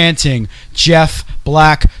was chanting, Jeff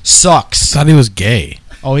Black sucks. I thought he was gay.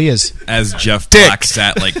 Oh, he is. As Jeff Black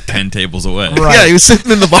sat like 10 tables away. Right. Yeah, he was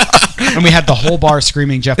sitting in the bar. And we had the whole bar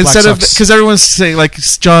screaming, Jeff Black sucks. Because everyone's saying, like,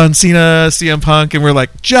 John Cena, CM Punk, and we're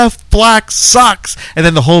like, Jeff Black sucks. And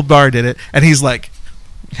then the whole bar did it. And he's like,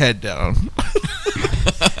 head down.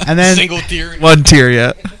 And then... Single tear. One tear,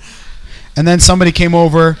 yeah. And then somebody came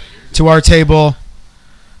over to our table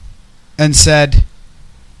and said,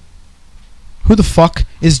 who the fuck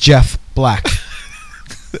is Jeff Black?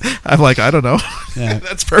 I'm like, I don't know. Yeah.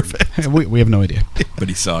 That's perfect. We have no idea. But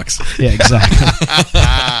he sucks. Yeah, exactly.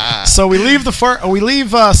 So we leave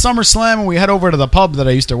SummerSlam and we head over to the pub that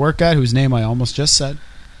I used to work at, whose name I almost just said.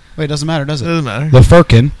 Wait, it doesn't matter, does it? It doesn't matter. The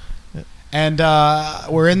Firkin. Yeah. And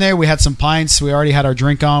we're in there. We had some pints. We already had our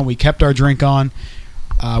drink on. We kept our drink on.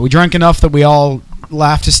 We drank enough that we all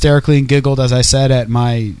laughed hysterically and giggled, as I said, at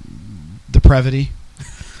my depravity.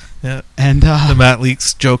 Yeah. And the Matt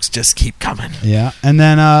Leaks jokes just keep coming. Yeah. And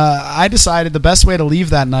then I decided the best way to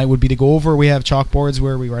leave that night would be to go over. We have chalkboards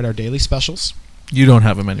where we write our daily specials. You don't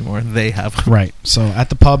have them anymore. They have them. Right. So at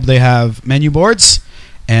the pub they have menu boards,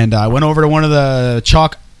 and I went over to one of the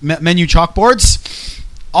menu chalkboards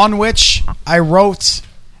on which I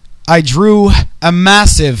drew a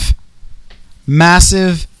massive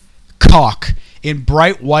cock in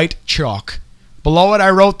bright white chalk. Below it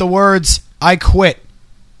I wrote the words, I quit.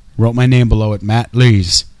 Wrote my name below it, Matt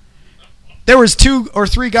Lees. There was 2 or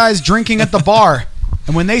 3 guys drinking at the bar,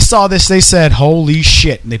 and when they saw this, they said, holy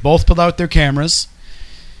shit. And they both pulled out their cameras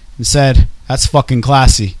and said, that's fucking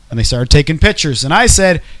classy. And they started taking pictures. And I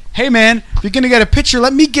said, hey man, if you're going to get a picture,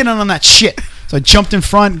 let me get in on that shit. So I jumped in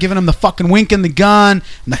front, giving them the fucking wink and the gun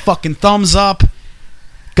and the fucking thumbs up.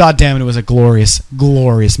 God damn it, it was a glorious,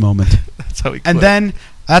 glorious moment. That's how we quit. And then...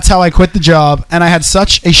 that's how I quit the job, and I had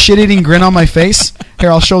such a shit-eating grin on my face. Here,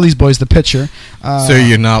 I'll show these boys the picture. So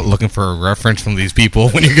you're not looking for a reference from these people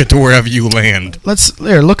when you get to wherever you land. Look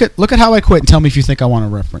at how I quit and tell me if you think I want a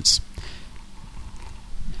reference.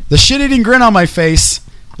 The shit-eating grin on my face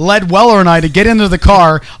led Weller and I to get into the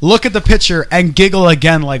car, look at the picture, and giggle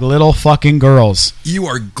again like little fucking girls. You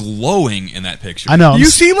are glowing in that picture. I know. You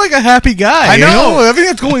seem like a happy guy. I know. Everything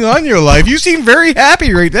that's going on in your life. You seem very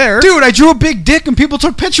happy right there. Dude, I drew a big dick and people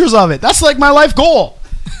took pictures of it. That's like my life goal.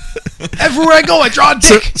 Everywhere I go, I draw a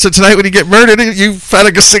dick. So tonight when you get murdered, you've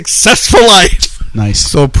had a successful life. Nice.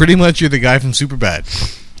 So pretty much you're the guy from Superbad.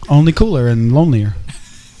 Only cooler and lonelier.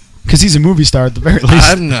 Because he's a movie star at the very least.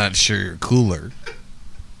 I'm not sure you're cooler.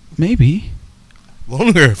 Maybe.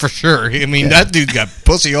 Lonelier for sure. I mean, that dude got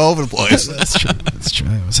pussy all over the place. That's true. That's true.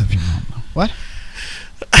 I always have your mom, though. What?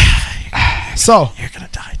 So, You're gonna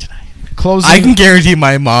die tonight. closing. I can guarantee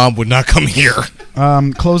my mom would not come here.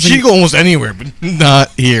 Closing. She'd go almost anywhere, but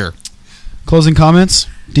not here. Closing comments,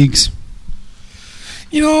 Deeks.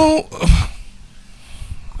 You know,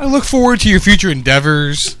 I look forward to your future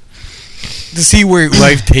endeavors, to see where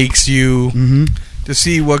life takes you, to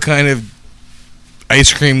see what kind of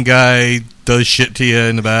ice cream guy does shit to you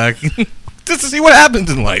in the back, just to see what happens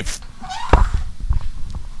in life.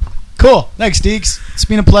 Cool. Thanks, Deeks. It's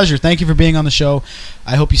been a pleasure. Thank you for being on the show.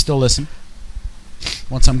 I hope you still listen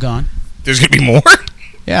once I'm gone. There's going to be more?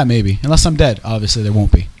 Yeah, maybe. Unless I'm dead. Obviously, there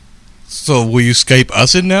won't be. So will you Skype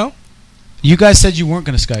us in now? You guys said you weren't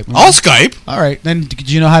going to Skype. I'll Skype. All right. Then, do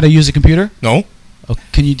you know how to use a computer? No. Oh,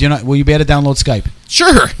 will you be able to download Skype?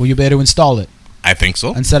 Sure. Will you be able to install it I think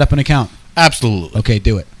so. and set up an account? Absolutely. Okay,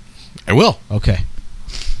 do it. I will. Okay.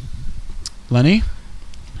 Lenny?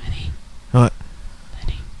 What?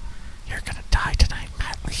 Lenny. You're gonna die tonight,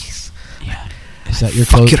 Matt Lees. Yeah. Is that your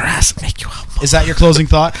Fuck your ass and make you up. Is that your closing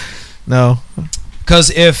thought? No. Because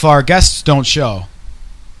if our guests don't show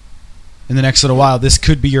in the next little while, this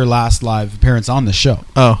could be your last live appearance on the show,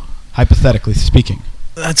 Oh, hypothetically speaking.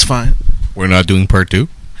 that's fine. We're not doing part 2?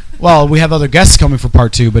 Well, we have other guests coming for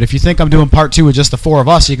part 2, but if you think I'm doing part 2 with just the 4 of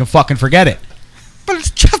us, you can fucking forget it. But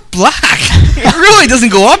it's Jeff Black. It really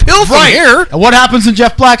doesn't go uphill from here. And what happens when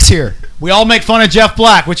Jeff Black's here? We all make fun of Jeff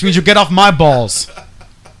Black, which means you get off my balls.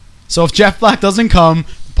 So if Jeff Black doesn't come,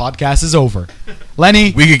 the podcast is over.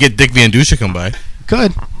 Lenny, We could get Dick Van Douche to come by.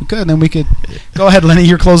 we could, then we could. Go ahead, Lenny,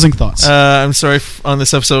 your closing thoughts. I'm sorry on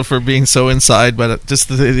this episode for being so inside, but just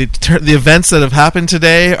the events that have happened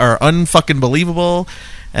today are unfucking believable,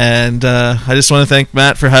 and I just want to thank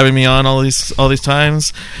Matt for having me on all these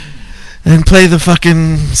times, and play the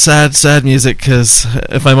fucking sad music, because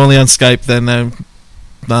if I'm only on Skype, then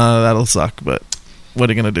that'll suck. But what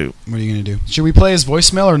are you gonna do? What are you going to do? Should we play his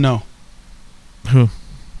voicemail or no? Who?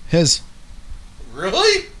 His.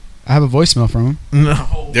 Really? I have a voicemail from him.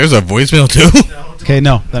 No, There's a voicemail too? Okay,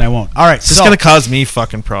 no, then I won't. All right, it's just so gonna cause me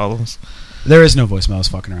fucking problems. there is no voicemail. I was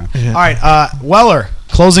fucking around. Yeah. All right, Weller,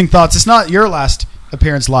 closing thoughts. It's not your last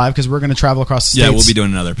appearance live because we're going to travel across the states. Yeah, we'll be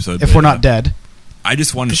doing another episode. if but, we're not dead. I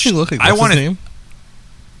just want to. Does she look like I what's want his to. name?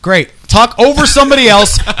 Great. Talk over somebody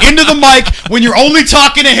else into the mic when you're only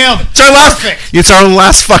talking to him. It's our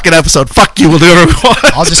last fucking episode. Fuck you. We'll do whatever we want.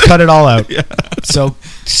 I'll just cut it all out. So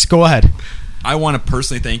just go ahead. I want to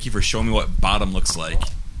personally thank you for showing me what bottom looks like.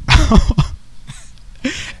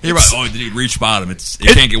 You're right. Oh, did he reach bottom? It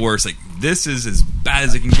can't get worse. Like, this is as bad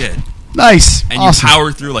as it can get. Nice. And Awesome. you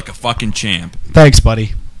power through like a fucking champ. Thanks,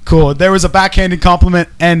 buddy. Cool. There was a backhanded compliment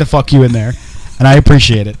and a fuck you in there, and I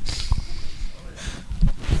appreciate it.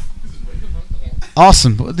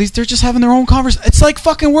 Awesome. They're just having their own conversation. It's like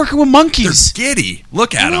fucking working with They're monkeys. giddy.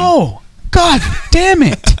 Look at them. No. God damn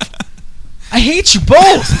it. I hate you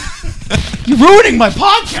both. You're ruining my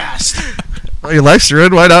podcast. Well, your life's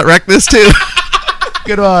ruined. Why not wreck this too?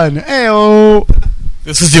 Good one. Hey-oh.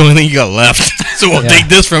 This is the only thing you got left. So we'll Yeah. take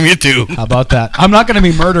this from you too. How about that? I'm not going to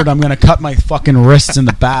be murdered. I'm going to cut my fucking wrists in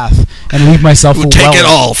the bath and leave myself We'll a take it Weller.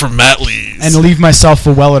 all from Matt Lees. And leave myself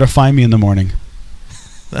a Weller to find me in the morning.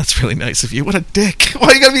 That's really nice of you. What a dick.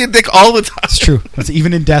 Why you gotta be a dick all the time? It's true. That's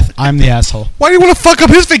even in death, I'm the asshole. Why do you want to fuck up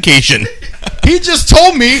his vacation? He just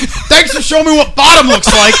told me, thanks for showing me what bottom looks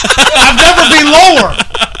like. I've never been lower.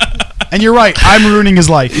 And you're right. I'm ruining his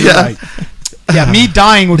life. You're Yeah. right. Yeah, me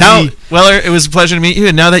dying would Now, be... Weller, it was a pleasure to meet you.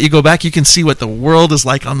 And now that you go back, you can see what the world is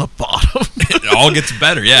like on the bottom. It all gets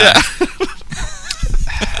better, yeah.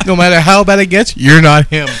 No matter how bad it gets, you're not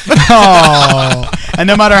him. Oh. And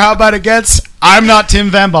no matter how bad it gets, I'm not Tim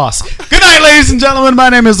Van Boss. Good night, ladies and gentlemen. My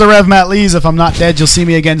name is the Rev Matt Lees. If I'm not dead, you'll see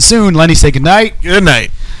me again soon. Lenny, say good night. Good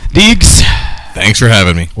night. Deeks, Thanks for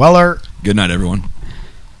having me. Weller, Good night, everyone.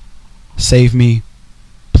 save me,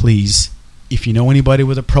 please. If you know anybody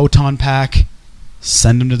with a proton pack,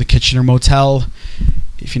 send them to the Kitchener Motel.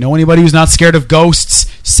 If you know anybody who's not scared of ghosts,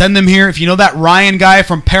 send them here. If you know that Ryan guy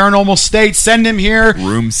from Paranormal State, send him here.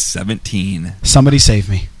 Room 17. Somebody save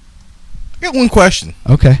me. I got one question.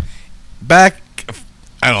 Okay. Back,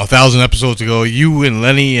 I don't know, 1,000 episodes ago, you and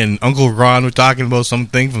Lenny and Uncle Ron were talking about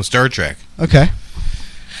something from Star Trek. Okay.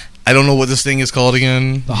 I don't know what this thing is called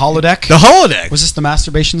again. The holodeck? The holodeck. Was this the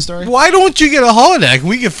masturbation story? Why don't you get a holodeck?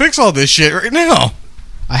 We can fix all this shit right now.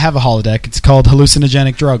 I have a holodeck. It's called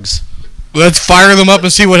hallucinogenic drugs. Let's fire them up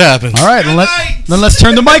and see what happens. All right, then let's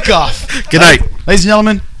turn the mic off. Good night. Ladies and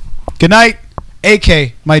gentlemen, good night.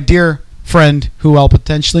 AK, my dear friend who I'll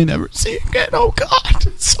potentially never see again. Oh, God.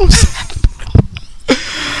 It's so sad.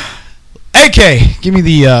 AK, give me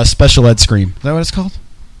the special ed scream. Is that what it's called?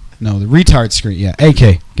 No, the retard scream. Yeah,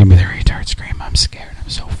 AK, give me the retard scream. I'm scared. I'm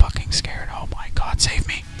so fucking scared. Oh, my God, save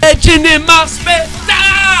me. Legend in my spare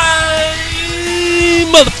time,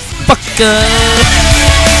 motherfucker.